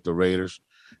help with the Raiders.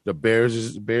 The Bears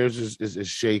is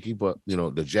shaky, but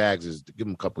the Jags is, give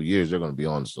them a couple years, they're going to be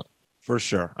on something. For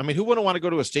sure. I mean, who wouldn't want to go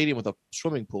to a stadium with a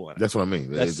swimming pool in it? That's what I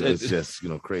mean. It's just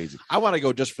crazy. I want to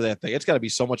go just for that thing. It's got to be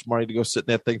so much money to go sit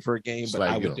in that thing for a game, but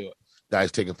I would do it.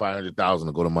 Guys taking $500,000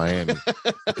 to go to Miami,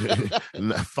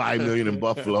 $5 million in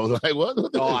Buffalo. Like what?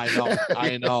 Oh,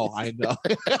 I know.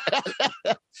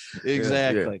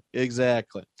 Exactly.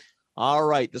 All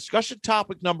right, discussion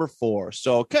topic number 4.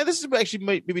 So, this is actually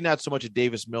maybe not so much a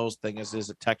Davis Mills thing as it is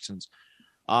the Texans.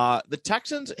 The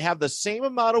Texans have the same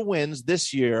amount of wins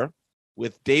this year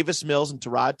with Davis Mills and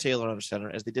Tyrod Taylor under center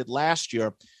as they did last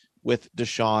year with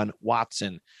Deshaun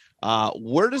Watson.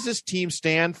 Where does this team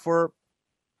stand for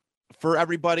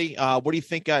everybody? What do you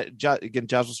think? Again,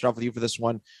 Josh, we'll start with you for this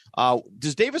one.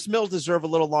 Does Davis Mills deserve a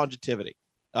little longevity,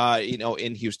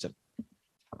 in Houston?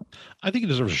 I think he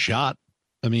deserves a shot.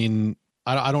 I mean,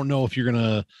 I don't know if you're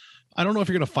gonna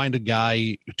find a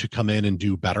guy to come in and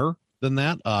do better than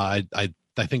that. I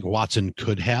think Watson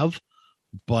could have,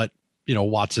 but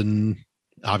Watson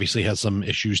obviously has some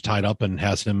issues tied up and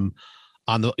has him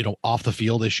on the off the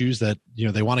field issues that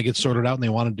they want to get sorted out, and they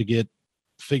wanted to get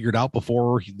figured out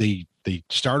before they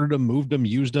started him, moved him,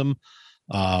 used him,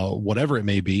 whatever it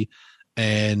may be.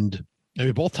 And I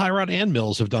mean, both Tyrod and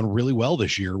Mills have done really well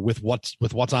this year with what's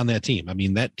on that team. I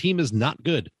mean, that team is not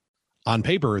good on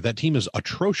paper. That team is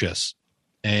atrocious,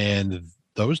 and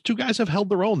those two guys have held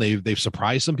their own. They've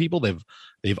surprised some people.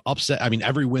 They've upset. I mean,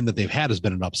 every win that they've had has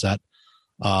been an upset.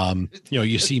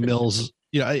 You see Mills.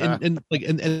 And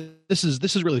this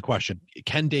is really the question: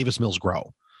 can Davis Mills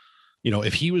grow?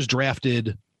 If he was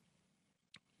drafted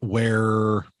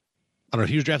if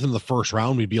he was drafted in the first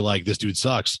round, we'd be like, this dude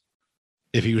sucks.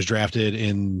 If he was drafted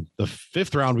in the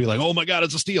 5th round, we'd be like, oh my God,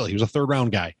 it's a steal. He was a 3rd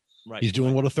round guy. Right. He's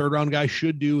doing what a 3rd round guy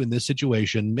should do in this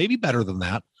situation, maybe better than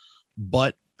that.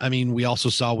 But I mean, we also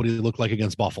saw what he looked like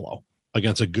against Buffalo,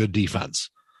 against a good defense.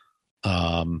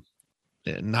 Not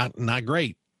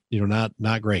great,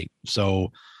 not great.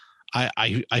 So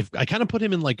I kind of put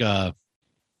him in like a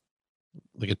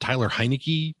Tyler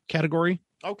Heineke category.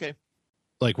 Okay.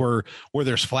 Like where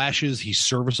there's flashes, he's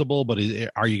serviceable, but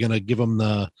are you going to give him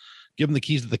the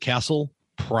keys to the castle?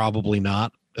 Probably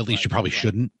not. At least you probably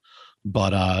shouldn't.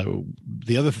 But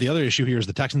the other issue here is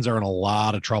the Texans are in a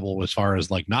lot of trouble as far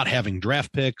as like not having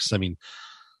draft picks. I mean,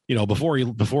 before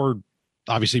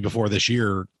this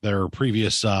year, their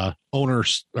previous their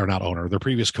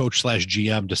previous coach /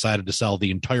 GM decided to sell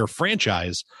the entire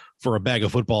franchise for a bag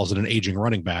of footballs and an aging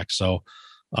running back. So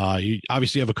you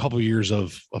obviously have a couple of years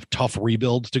of tough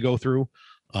rebuilds to go through.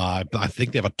 I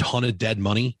think they have a ton of dead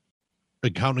money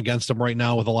counting against them right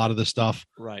now with a lot of this stuff.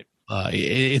 Right.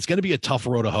 It's going to be a tough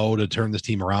road to hoe to turn this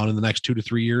team around in the next 2 to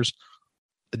 3 years.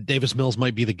 Davis Mills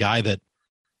might be the guy that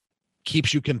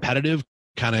keeps you competitive,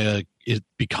 kind of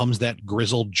becomes that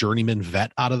grizzled journeyman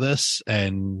vet out of this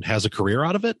and has a career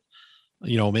out of it.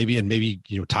 Maybe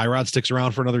Tyrod sticks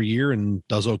around for another year and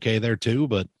does okay there too.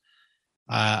 But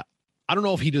I don't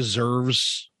know if he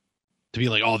deserves to be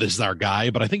like, oh, this is our guy,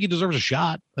 but I think he deserves a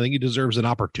shot. I think he deserves an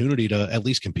opportunity to at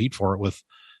least compete for it with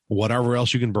whatever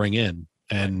else you can bring in.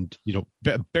 And,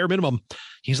 bare minimum,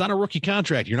 he's on a rookie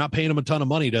contract. You're not paying him a ton of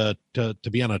money to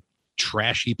be on a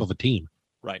trash heap of a team.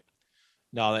 Right.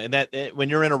 No, and when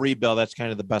you're in a rebuild, that's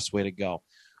kind of the best way to go.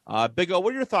 Big O,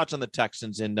 what are your thoughts on the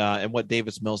Texans and what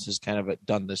Davis Mills has kind of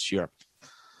done this year?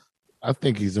 I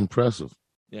think he's impressive.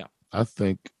 Yeah. I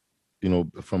think,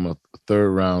 from a third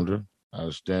rounder out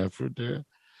of Stanford there,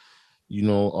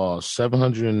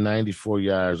 794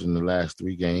 yards in the last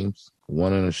 3 games,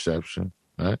 1 interception,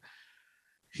 right?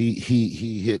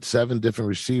 He hit 7 different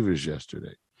receivers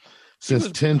yesterday. Since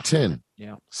 10-10.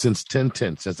 Yeah. Since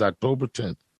October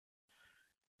 10th,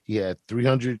 he had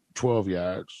 312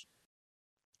 yards,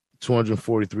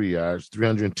 243 yards,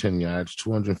 310 yards,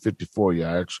 254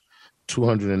 yards,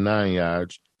 209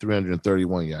 yards,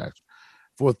 331 yards.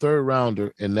 For a third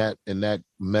rounder in that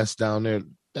mess down there,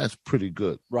 that's pretty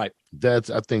good. Right.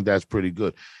 I think that's pretty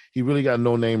good. He really got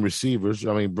no name receivers.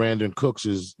 I mean, Brandon Cooks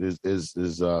is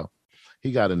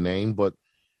he got a name, but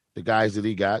the guys that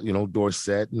he got,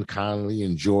 Dorsett and Conley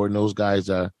and Jordan, those guys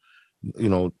are,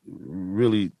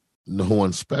 really no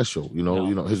one special.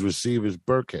 No. His receivers,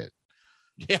 Burkhead.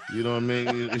 Yeah. You know what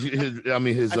I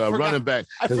mean? His running back.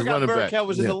 I forgot Burkhead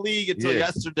was in the league until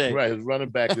yesterday. Right. His running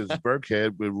back is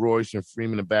Burkhead with Royce and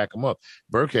Freeman to back him up.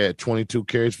 Burkhead had 22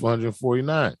 carries for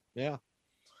 149. Yeah.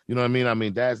 You know what I mean? I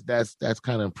mean, that's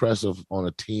kind of impressive on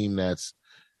a team that's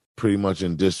pretty much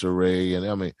in disarray. And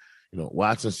I mean,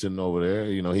 Watson's sitting over there,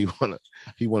 he want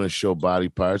to show body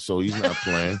parts, so he's not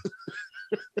playing.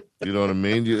 You know what I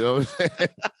mean?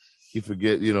 He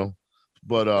forget,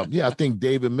 But I think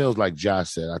David Mills, like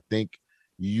Josh said, I think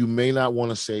you may not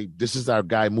want to say this is our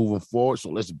guy moving forward, so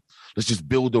let's just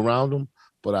build around him.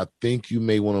 But I think you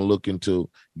may want to look into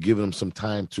giving him some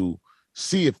time to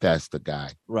see if that's the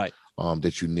guy, right?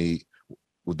 That you need.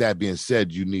 With that being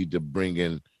said, you need to bring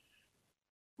in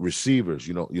receivers,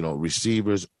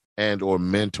 receivers and or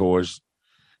mentors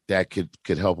that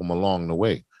could help him along the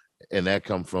way, and that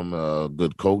come from a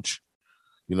good coach.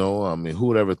 I mean, who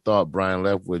would ever thought Brian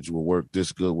Leftwich would work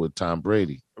this good with Tom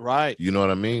Brady? Right. You know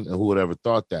what I mean? And who would ever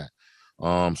thought that?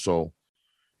 So,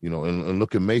 and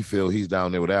look at Mayfield, he's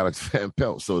down there with Alex Van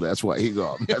Pelt, so that's why he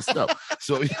got messed up.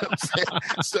 So, you know what I'm saying?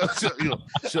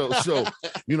 So,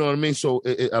 you know what I mean? So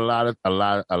a lot of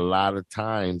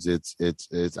times it's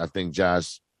I think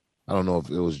Josh, I don't know if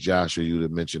it was Josh or you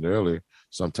that mentioned earlier,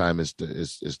 sometimes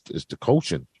it's the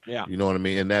coaching. Yeah. You know what I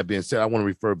mean? And that being said, I want to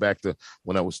refer back to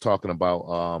when I was talking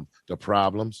about the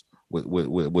problems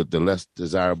with the less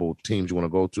desirable teams you want to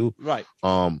go to. Right.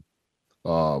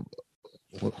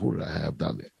 Who did I have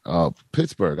down there?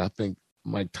 Pittsburgh. I think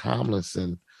Mike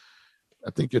Tomlinson. I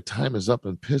think your time is up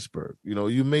in Pittsburgh.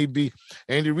 You may be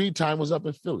Andy Reid time was up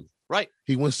in Philly. Right.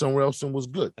 He went somewhere else and was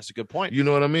good. That's a good point. You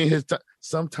know what I mean?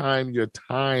 Sometime your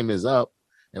time is up,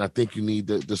 and I think you need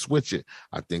to switch it.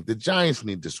 I think the Giants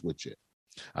need to switch it.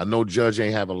 I know Judge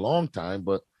ain't have a long time,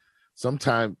 but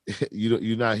sometimes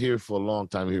you're not here for a long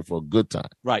time. You're here for a good time.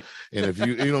 Right. And if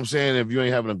you know what I'm saying, if you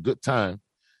ain't having a good time,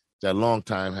 that long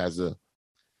time has to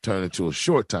turn into a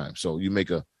short time. So you make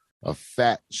a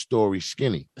fat story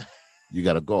skinny. You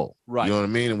got to go. Right. You know what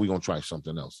I mean? And we're going to try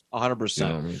something else. 100%. You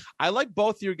know what I mean? I like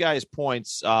both your guys'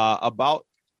 points about,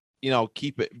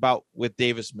 with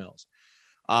Davis Mills.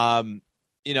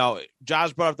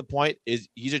 Josh brought up the point is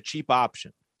he's a cheap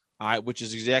option. All right, which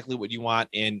is exactly what you want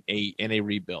in a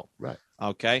rebuild. Right.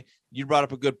 Okay. You brought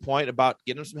up a good point about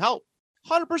getting him some help.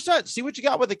 100%. See what you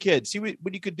got with the kid. See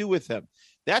what you could do with him.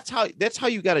 That's how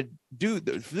you got to do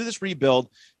for this rebuild.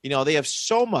 They have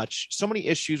so many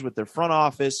issues with their front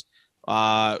office,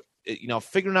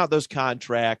 figuring out those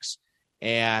contracts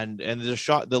and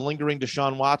the lingering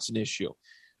Deshaun Watson issue.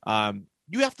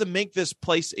 You have to make this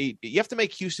place you have to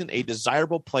make Houston a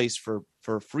desirable place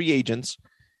for free agents.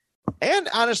 And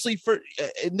honestly, for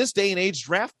in this day and age,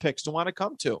 draft picks to want to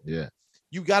come to. Yeah.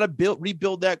 You got to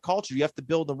rebuild that culture. You have to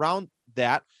build around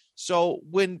that. So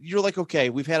when you're like,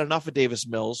 okay, we've had enough of Davis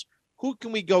Mills, who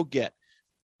can we go get?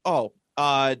 Oh,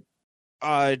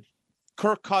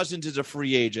 Kirk Cousins is a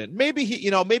free agent.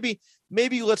 Maybe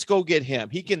maybe let's go get him.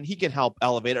 He can help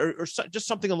elevate or just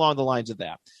something along the lines of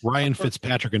that. Ryan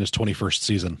Fitzpatrick in his 21st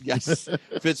season. Yes.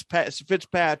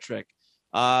 Fitzpatrick.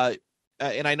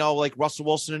 And I know like Russell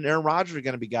Wilson and Aaron Rodgers are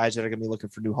going to be guys that are going to be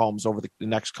looking for new homes over the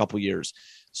next couple of years.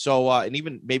 So, and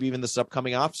maybe even this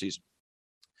upcoming offseason.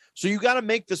 So you got to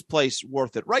make this place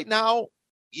worth it. Right now,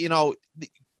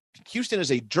 Houston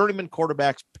is a journeyman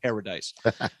quarterback's paradise.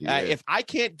 Yeah. If I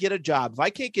can't get a job, if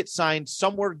I can't get signed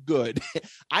somewhere good,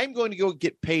 I'm going to go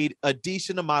get paid a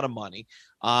decent amount of money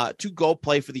to go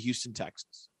play for the Houston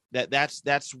Texans.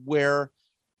 That's where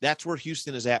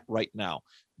Houston is at right now.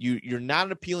 You're not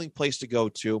an appealing place to go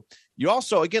to. You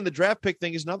also, again, the draft pick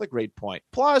thing is another great point.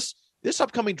 Plus, this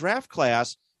upcoming draft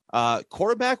class,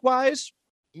 quarterback-wise,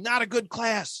 not a good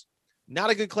class. Not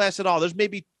a good class at all. There's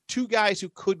maybe 2 guys who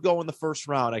could go in the first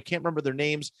round. I can't remember their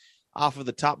names off of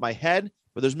the top of my head,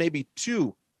 but there's maybe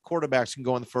 2 quarterbacks who can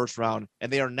go in the first round,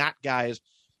 and they are not guys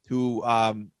who,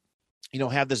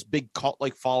 have this big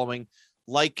cult-like following,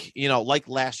 like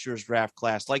last year's draft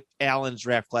class, like Allen's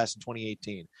draft class in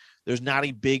 2018. There's not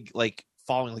a big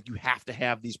following, like you have to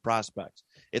have these prospects.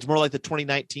 It's more like the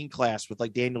 2019 class with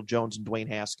like Daniel Jones and Dwayne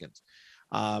Haskins.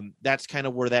 That's kind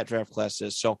of where that draft class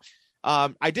is. So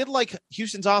I did like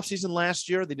Houston's offseason last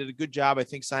year. They did a good job, I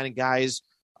think, signing guys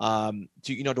to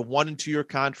 1- and 2-year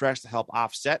contracts to help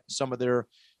offset some of their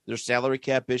salary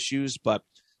cap issues. But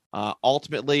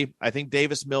ultimately, I think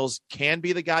Davis Mills can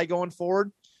be the guy going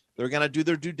forward. They're going to do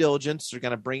their due diligence. They're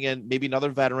going to bring in maybe another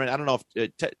veteran. I don't know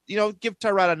if, give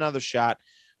Tyrod another shot.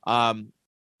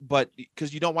 But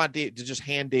because you don't want to just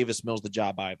hand Davis Mills the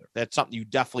job either. That's something you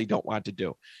definitely don't want to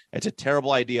do. It's a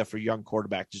terrible idea for a young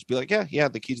quarterback. Just be like, yeah,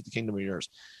 the keys to the kingdom are yours.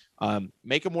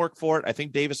 Make him work for it. I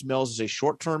think Davis Mills is a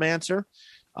short-term answer.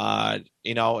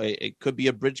 It could be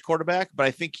a bridge quarterback, but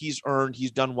I think he's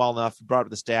done well enough. He brought up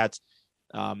the stats.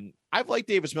 I've liked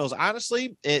Davis Mills.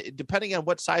 Honestly, depending on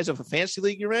what size of a fantasy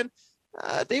league you're in,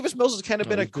 Davis Mills has kind of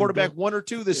been a quarterback 1 or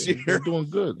 2 this year. He's doing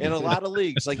good in a lot of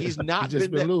leagues. Like he's not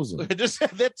been losing.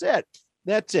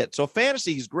 That's it. So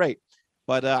fantasy, he's great.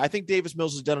 But I think Davis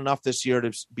Mills has done enough this year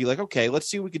to be like, okay, let's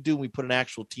see what we could do when we put an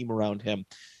actual team around him,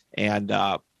 and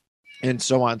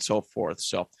so on and so forth.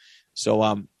 So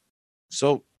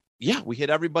yeah, we hit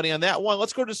everybody on that one.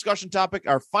 Let's go to discussion topic.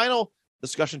 Our final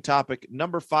discussion topic,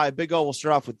 number 5. Big O, we'll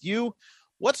start off with you.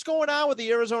 What's going on with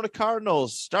the Arizona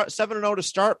Cardinals? Start 7-0 to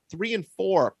start,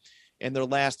 3-4 in their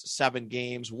last 7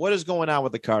 games. What is going on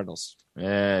with the Cardinals?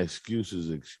 Excuses.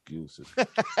 excuses.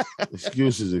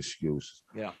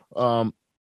 Yeah.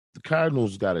 The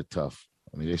Cardinals got it tough.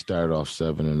 I mean, they started off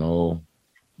 7-0.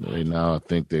 Right now, I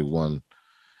think they won.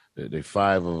 They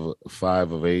 5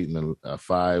 of 8, and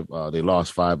 5. They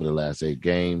lost 5 of the last 8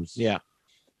 games. Yeah.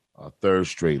 3rd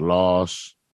straight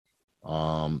loss.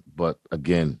 But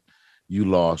again, you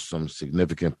lost some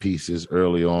significant pieces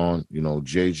early on.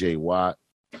 J.J. Watt,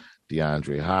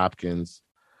 DeAndre Hopkins.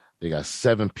 They got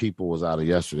 7 people was out of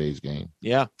yesterday's game.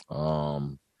 Yeah.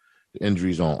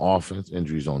 Injuries on offense,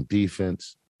 injuries on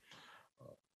defense.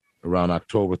 Around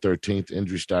October 13th,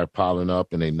 injuries started piling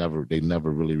up, and they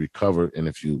never really recovered. And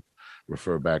if you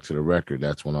refer back to the record,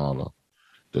 that's when all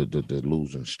the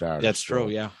losing started. That's true,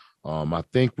 yeah. I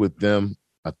think with them,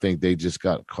 I think they just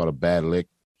got caught a bad lick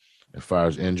as far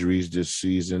as injuries this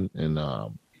season, and I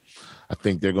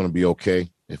think they're going to be okay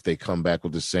if they come back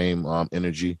with the same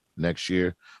energy next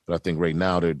year. But I think right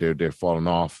now they're falling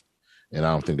off, and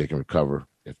I don't think they can recover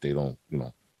if they don't.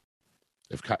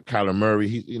 If Kyler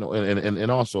Murray,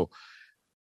 and also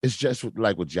it's just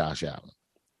like with Josh Allen.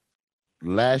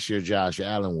 Last year, Josh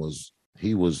Allen was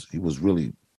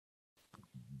really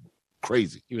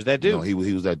crazy. He was that dude. He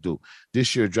was that dude.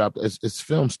 This year dropped. It's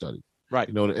film study. Right.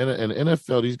 In the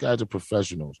NFL, these guys are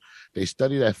professionals. They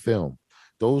study that film.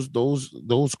 Those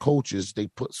coaches, they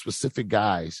put specific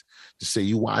guys to say,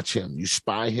 you watch him, you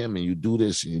spy him, and you do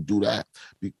this and you do that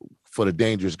for the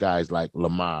dangerous guys like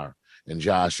Lamar and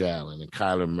Josh Allen and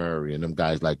Kyler Murray and them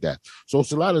guys like that. So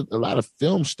it's a lot of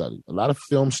film study,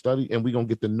 and we're gonna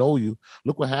get to know you.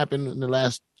 Look what happened in the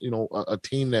last, a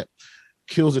team that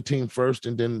kills a team first,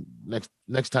 and then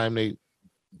next time they.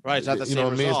 Right, it's not the same. You know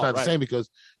what I mean? It's not right. the same because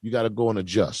you got to go and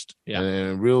adjust. Yeah.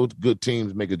 And real good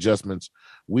teams make adjustments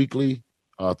weekly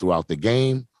throughout the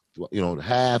game. The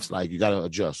halves, like you got to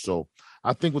adjust. So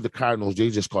I think with the Cardinals, they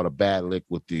just caught a bad lick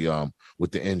with the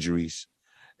injuries,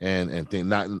 and think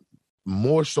not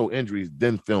more so injuries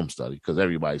than film study, because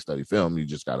everybody study film. You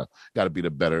just gotta be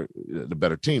the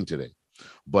better team today.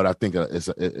 But I think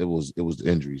it was the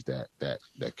injuries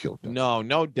that killed them.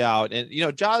 No doubt. And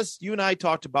Joz, you and I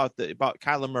talked about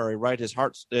Kyler Murray, right? His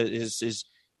heart is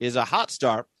a hot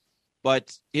start,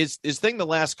 but his thing the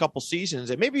last couple seasons,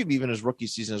 and maybe even his rookie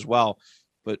season as well.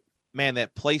 But man,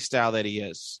 that play style that he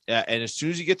is, and as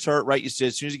soon as he gets hurt, right? You said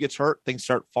as soon as he gets hurt, things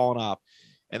start falling off,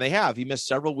 and they have. He missed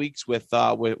several weeks with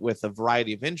a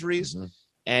variety of injuries. Mm-hmm.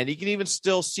 And you can even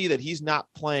still see that he's not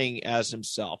playing as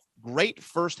himself. Great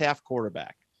first half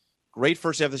quarterback. Great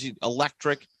first half. This is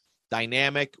electric,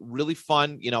 dynamic, really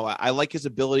fun. I like his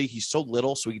ability. He's so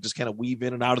little, so he can just kind of weave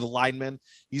in and out of the linemen.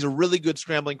 He's a really good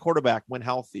scrambling quarterback when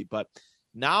healthy. But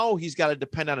now he's got to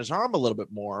depend on his arm a little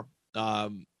bit more.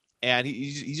 And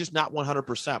he's just not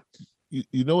 100%.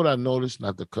 You know what I noticed?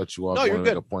 Not to cut you off. No, you're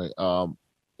good. Point.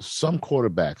 some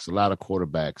quarterbacks, a lot of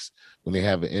quarterbacks, when they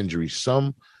have an injury,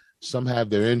 some have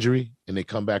their injury and they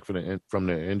come back from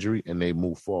their injury and they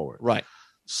move forward. Right.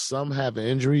 Some have an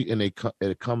injury and they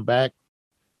come back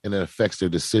and it affects their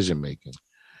decision making.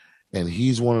 And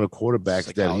he's one of the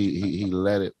quarterbacks that he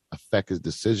let it affect his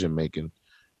decision making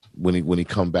when he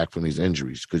come back from these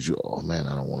injuries, because oh man,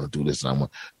 I don't want to do this.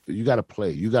 You got to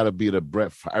play. You got to be the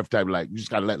Brett Favre type. Like, you just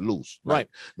got to let loose. Right.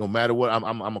 No matter what,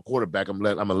 I'm a quarterback. I'm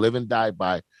a live and die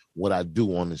by what I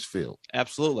do on this field.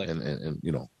 Absolutely. And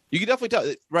you know, you can definitely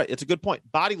tell. Right. It's a good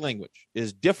point. Body language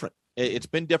is different. It's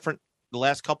been different the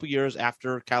last couple of years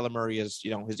after Kyler Murray has,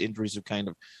 his injuries have kind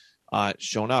of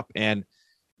shown up. And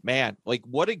man, like,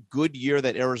 what a good year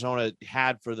that Arizona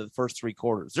had for the first three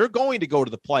quarters. They're going to go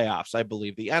to the playoffs, I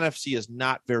believe. The NFC is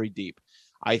not very deep.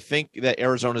 I think that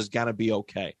Arizona is going to be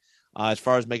okay as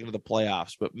far as making it to the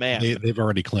playoffs. But man, they've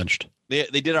already clinched. They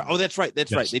did. Oh, that's right.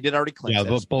 That's right. They did already clinch.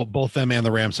 Yeah, both them and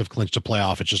the Rams have clinched a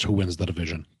playoff. It's just who wins the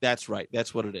division. That's right.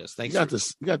 That's what it is. Thanks.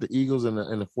 You got the Eagles and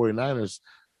the 49ers.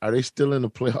 Are they still in the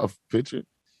playoff picture?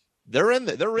 They're in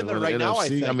there right now. NFC, I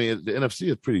think. I mean, the NFC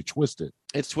is pretty twisted.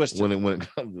 It's twisted when it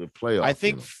comes to the playoffs. I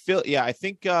think Philly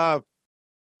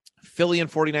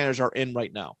and 49ers are in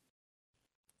right now.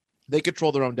 They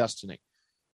control their own destiny.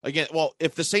 Again, well,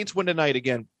 if the Saints win tonight,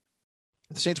 again,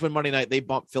 if the Saints win Monday night, they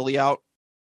bump Philly out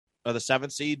of the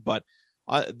 7th seed, but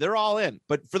they're all in.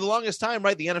 But for the longest time,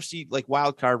 right, the NFC like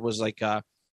wild card was like 6-7,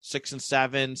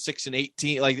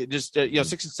 6-18, like just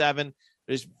 6-7.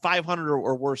 There's 500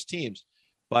 or worse teams.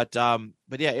 But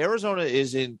yeah, Arizona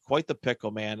is in quite the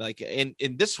pickle, man. Like, in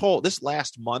this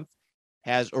last month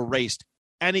has erased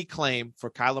any claim for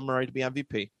Kyler Murray to be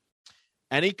MVP,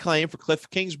 any claim for Cliff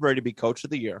Kingsbury to be Coach of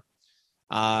the Year.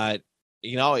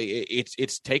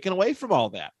 It's taken away from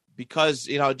all that because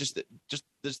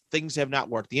just things have not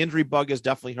worked. The injury bug has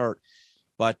definitely hurt,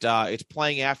 but it's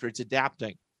playing after, it's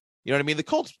adapting. You know what I mean?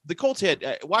 The Colts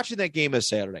had watching that game this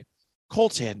Saturday.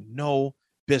 Colts had no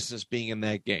business being in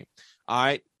that game. All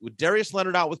right, with Darius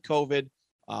Leonard out with COVID,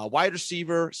 wide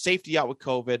receiver, safety out with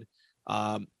COVID,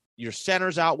 your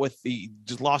center's out with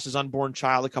just lost his unborn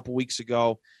child a couple weeks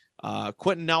ago.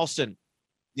 Quentin Nelson,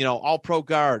 all-pro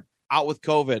guard, out with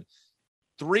COVID.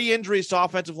 3 injuries to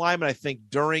offensive linemen, I think,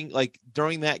 during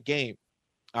that game.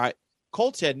 All right,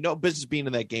 Colts had no business being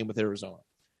in that game with Arizona,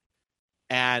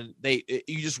 and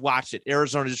you just watched it.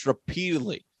 Arizona just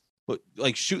repeatedly,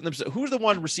 like, shooting themselves. Who's the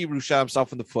one receiver who shot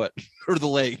himself in the foot or the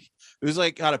leg? It was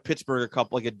like out of Pittsburgh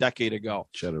a decade ago.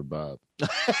 Cheddar Bob.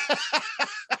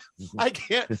 I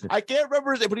can't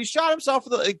remember his name, but he shot himself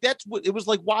in the, like, that's what it was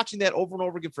like watching that over and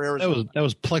over again for Arizona. That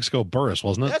was Plexico Burris,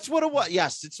 wasn't it? That's what it was.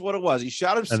 Yes, it's what it was. He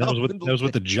shot himself. And that was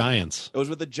with the Giants. It was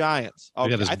with the Giants. Okay.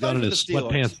 He had his gun in his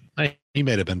sweatpants. He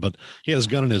may have been, but he had his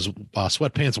gun in his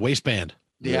sweatpants waistband.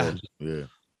 Yeah.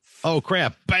 Oh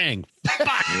crap! Bang!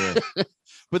 Yeah.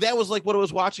 But that was like what it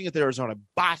was watching at Arizona.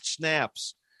 Botched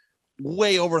snaps,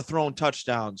 way overthrown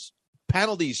touchdowns,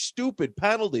 penalties, stupid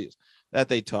penalties that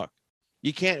they took.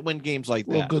 You can't win games like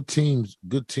that. Well, good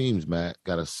teams, Matt,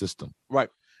 got a system. Right.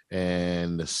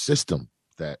 And the system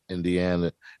that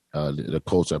Indiana, the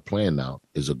Colts are playing now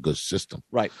is a good system.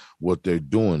 Right. What they're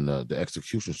doing, the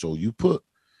execution. So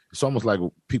it's almost like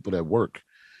people that work.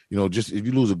 Just if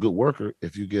you lose a good worker,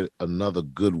 if you get another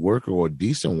good worker or a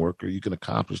decent worker, you can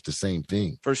accomplish the same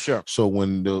thing. For sure. So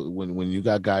when you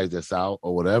got guys that's out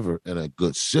or whatever in a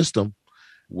good system,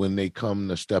 when they come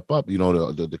to step up,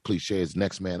 the cliche is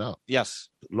next man up. Yes.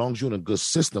 As long as you're in a good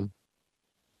system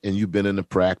and you've been in the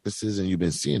practices and you've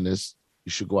been seeing this,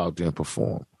 you should go out there and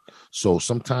perform. So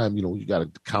sometimes, you got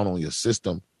to count on your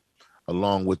system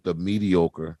along with the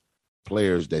mediocre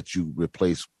players that you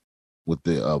replace with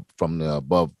from the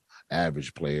above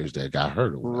average players that got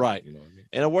hurt. Right. You know what I mean?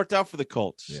 And it worked out for the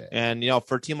Colts. Yeah. And,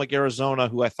 for a team like Arizona,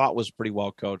 who I thought was pretty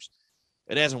well coached,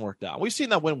 it hasn't worked out. We've seen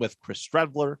them win with Chris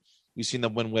Stredler. We've seen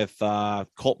them win with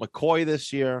Colt McCoy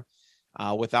this year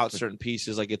without certain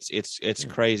pieces. Like it's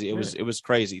crazy. It was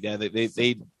crazy. Yeah,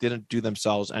 they didn't do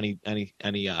themselves any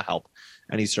help,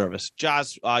 any service.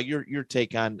 Joz, your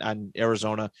take on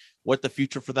Arizona, what the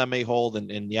future for them may hold,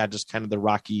 and just kind of the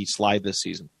rocky slide this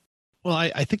season. Well,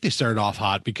 I think they started off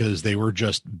hot because they were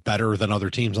just better than other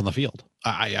teams on the field.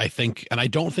 I think, and I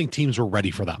don't think teams were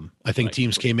ready for them. I think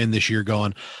teams came in this year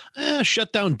going,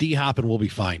 shut down D-Hop and we'll be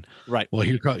fine. Right. Well,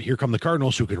 here come the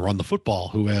Cardinals, who can run the football,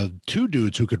 who have 2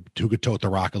 dudes who could tote the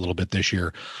rock a little bit this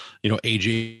year.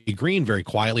 AJ Green very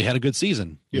quietly had a good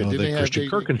season.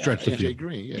 Christian Kirk stretched the field.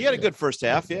 Green, he had a good first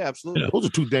half. Yeah, absolutely. Yeah. Those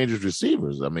are 2 dangerous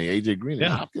receivers. I mean, AJ Green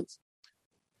and Hopkins.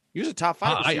 He was a top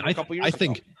 5 receiver a couple years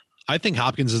ago. I think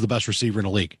Hopkins is the best receiver in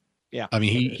the league. Yeah. I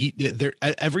mean, he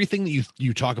everything that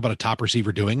you talk about a top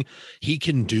receiver doing, he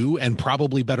can do, and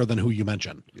probably better than who you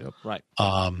mentioned. Yep. Right.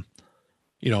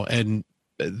 And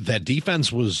that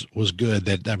defense was good.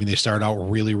 They started out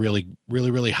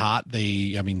really hot.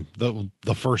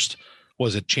 The first,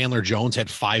 was it Chandler Jones had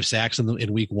 5 sacks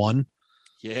in week 1.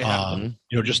 Yeah.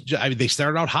 They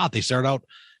started out hot.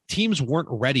 Teams weren't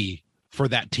ready for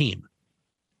that team.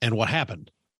 And what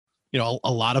happened?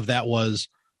 A lot of that was,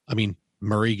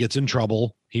 Murray gets in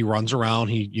trouble. He runs around.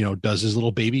 He, does his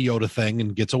little baby Yoda thing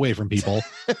and gets away from people.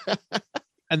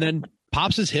 And then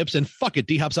pops his hips and fuck it.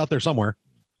 D-Hop's out there somewhere.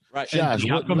 Right. Josh,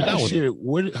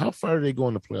 how far did they go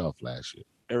in the playoff last year?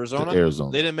 Arizona?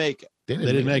 Arizona. They didn't make it. They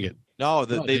didn't make it. No,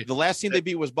 the last team they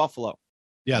beat was Buffalo.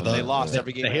 Yeah, they lost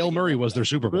every game. The Hail Murray was their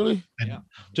Super Bowl. Really? Yeah.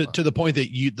 To the point that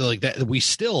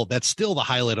that's still the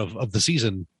highlight of the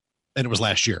season, and it was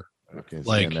last year. I can't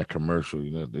stand that commercial.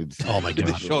 Oh my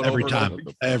god!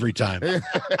 Every time.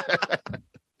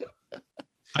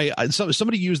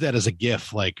 Somebody used that as a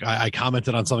GIF. Like I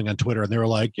commented on something on Twitter, and they were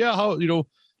like,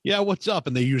 "Yeah, what's up?"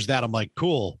 And they used that. I'm like,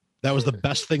 cool. That was the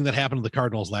best thing that happened to the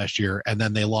Cardinals last year, and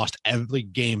then they lost every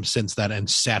game since then and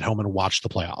sat home and watched the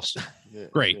playoffs.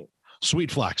 Great,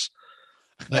 sweet flex.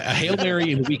 A Hail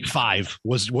Mary in week 5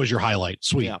 was your highlight.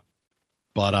 Sweet. Yeah.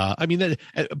 But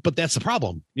but that's the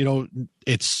problem.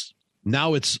 It's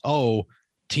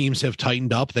teams have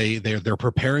tightened up. They're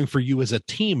preparing for you as a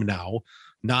team now,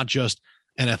 not just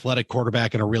an athletic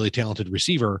quarterback and a really talented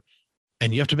receiver.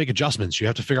 And you have to make adjustments. You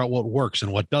have to figure out what works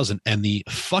and what doesn't. And the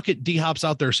fuck it D-Hop's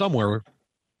out there somewhere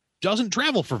doesn't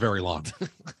travel for very long.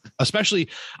 Especially,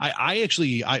 I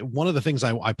one of the things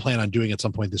I plan on doing at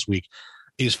some point this week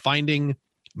is finding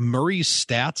Murray's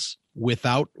stats with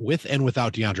and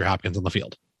without DeAndre Hopkins on the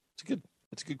field.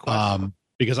 It's a good question.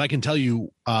 Because I can tell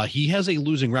you, he has a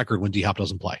losing record when D-Hop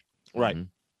doesn't play. Right.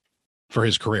 For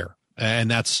his career.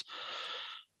 And that's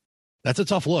a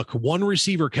tough look. One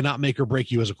receiver cannot make or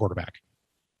break you as a quarterback.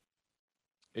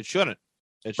 It shouldn't.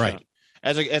 Right.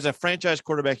 As a franchise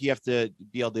quarterback, you have to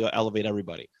be able to elevate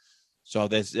everybody. So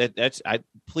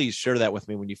please share that with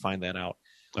me when you find that out.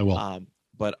 I will.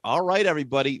 But all right,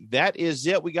 everybody, that is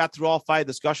it. We got through all 5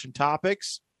 discussion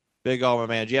topics. Big O, my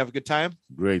man. Did you have a good time?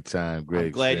 Great time. Great.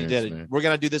 I'm glad you did it. Man. We're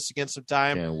gonna do this again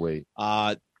sometime. Can't wait.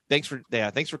 Thanks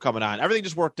for coming on. Everything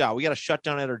just worked out. We got a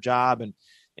shutdown at our job,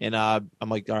 and I'm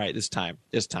like, all right, this time,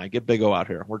 get Big O out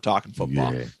here. We're talking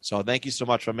football. Yeah. So thank you so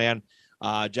much, my man.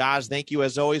 Josh, thank you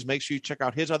as always. Make sure you check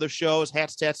out his other shows,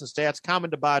 Hats, Stats, and Stats,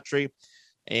 Common Debauchery,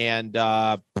 and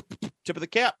Tip of the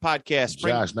Cap podcast.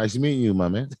 Josh, nice meeting you, my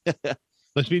man.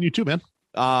 Nice meeting you too, man.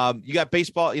 You got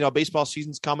baseball, baseball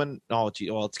season's coming. Oh, gee,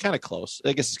 well, it's kind of close.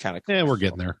 I guess it's kind of close. Yeah, we're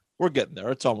getting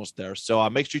there. It's almost there. So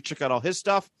make sure you check out all his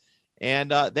stuff.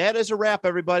 And that is a wrap,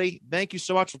 everybody. Thank you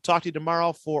so much. We'll talk to you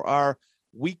tomorrow for our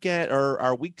weekend or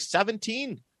our week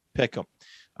 17 pick'em.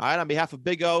 All right. On behalf of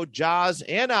Big O, Jaws,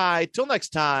 and I, till next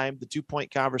time, the 2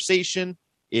 Point Conversation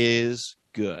is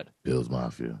good. Bills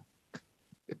Mafia.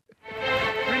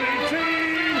 319,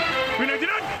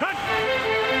 399,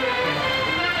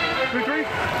 3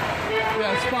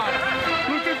 yeah, spot.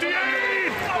 258.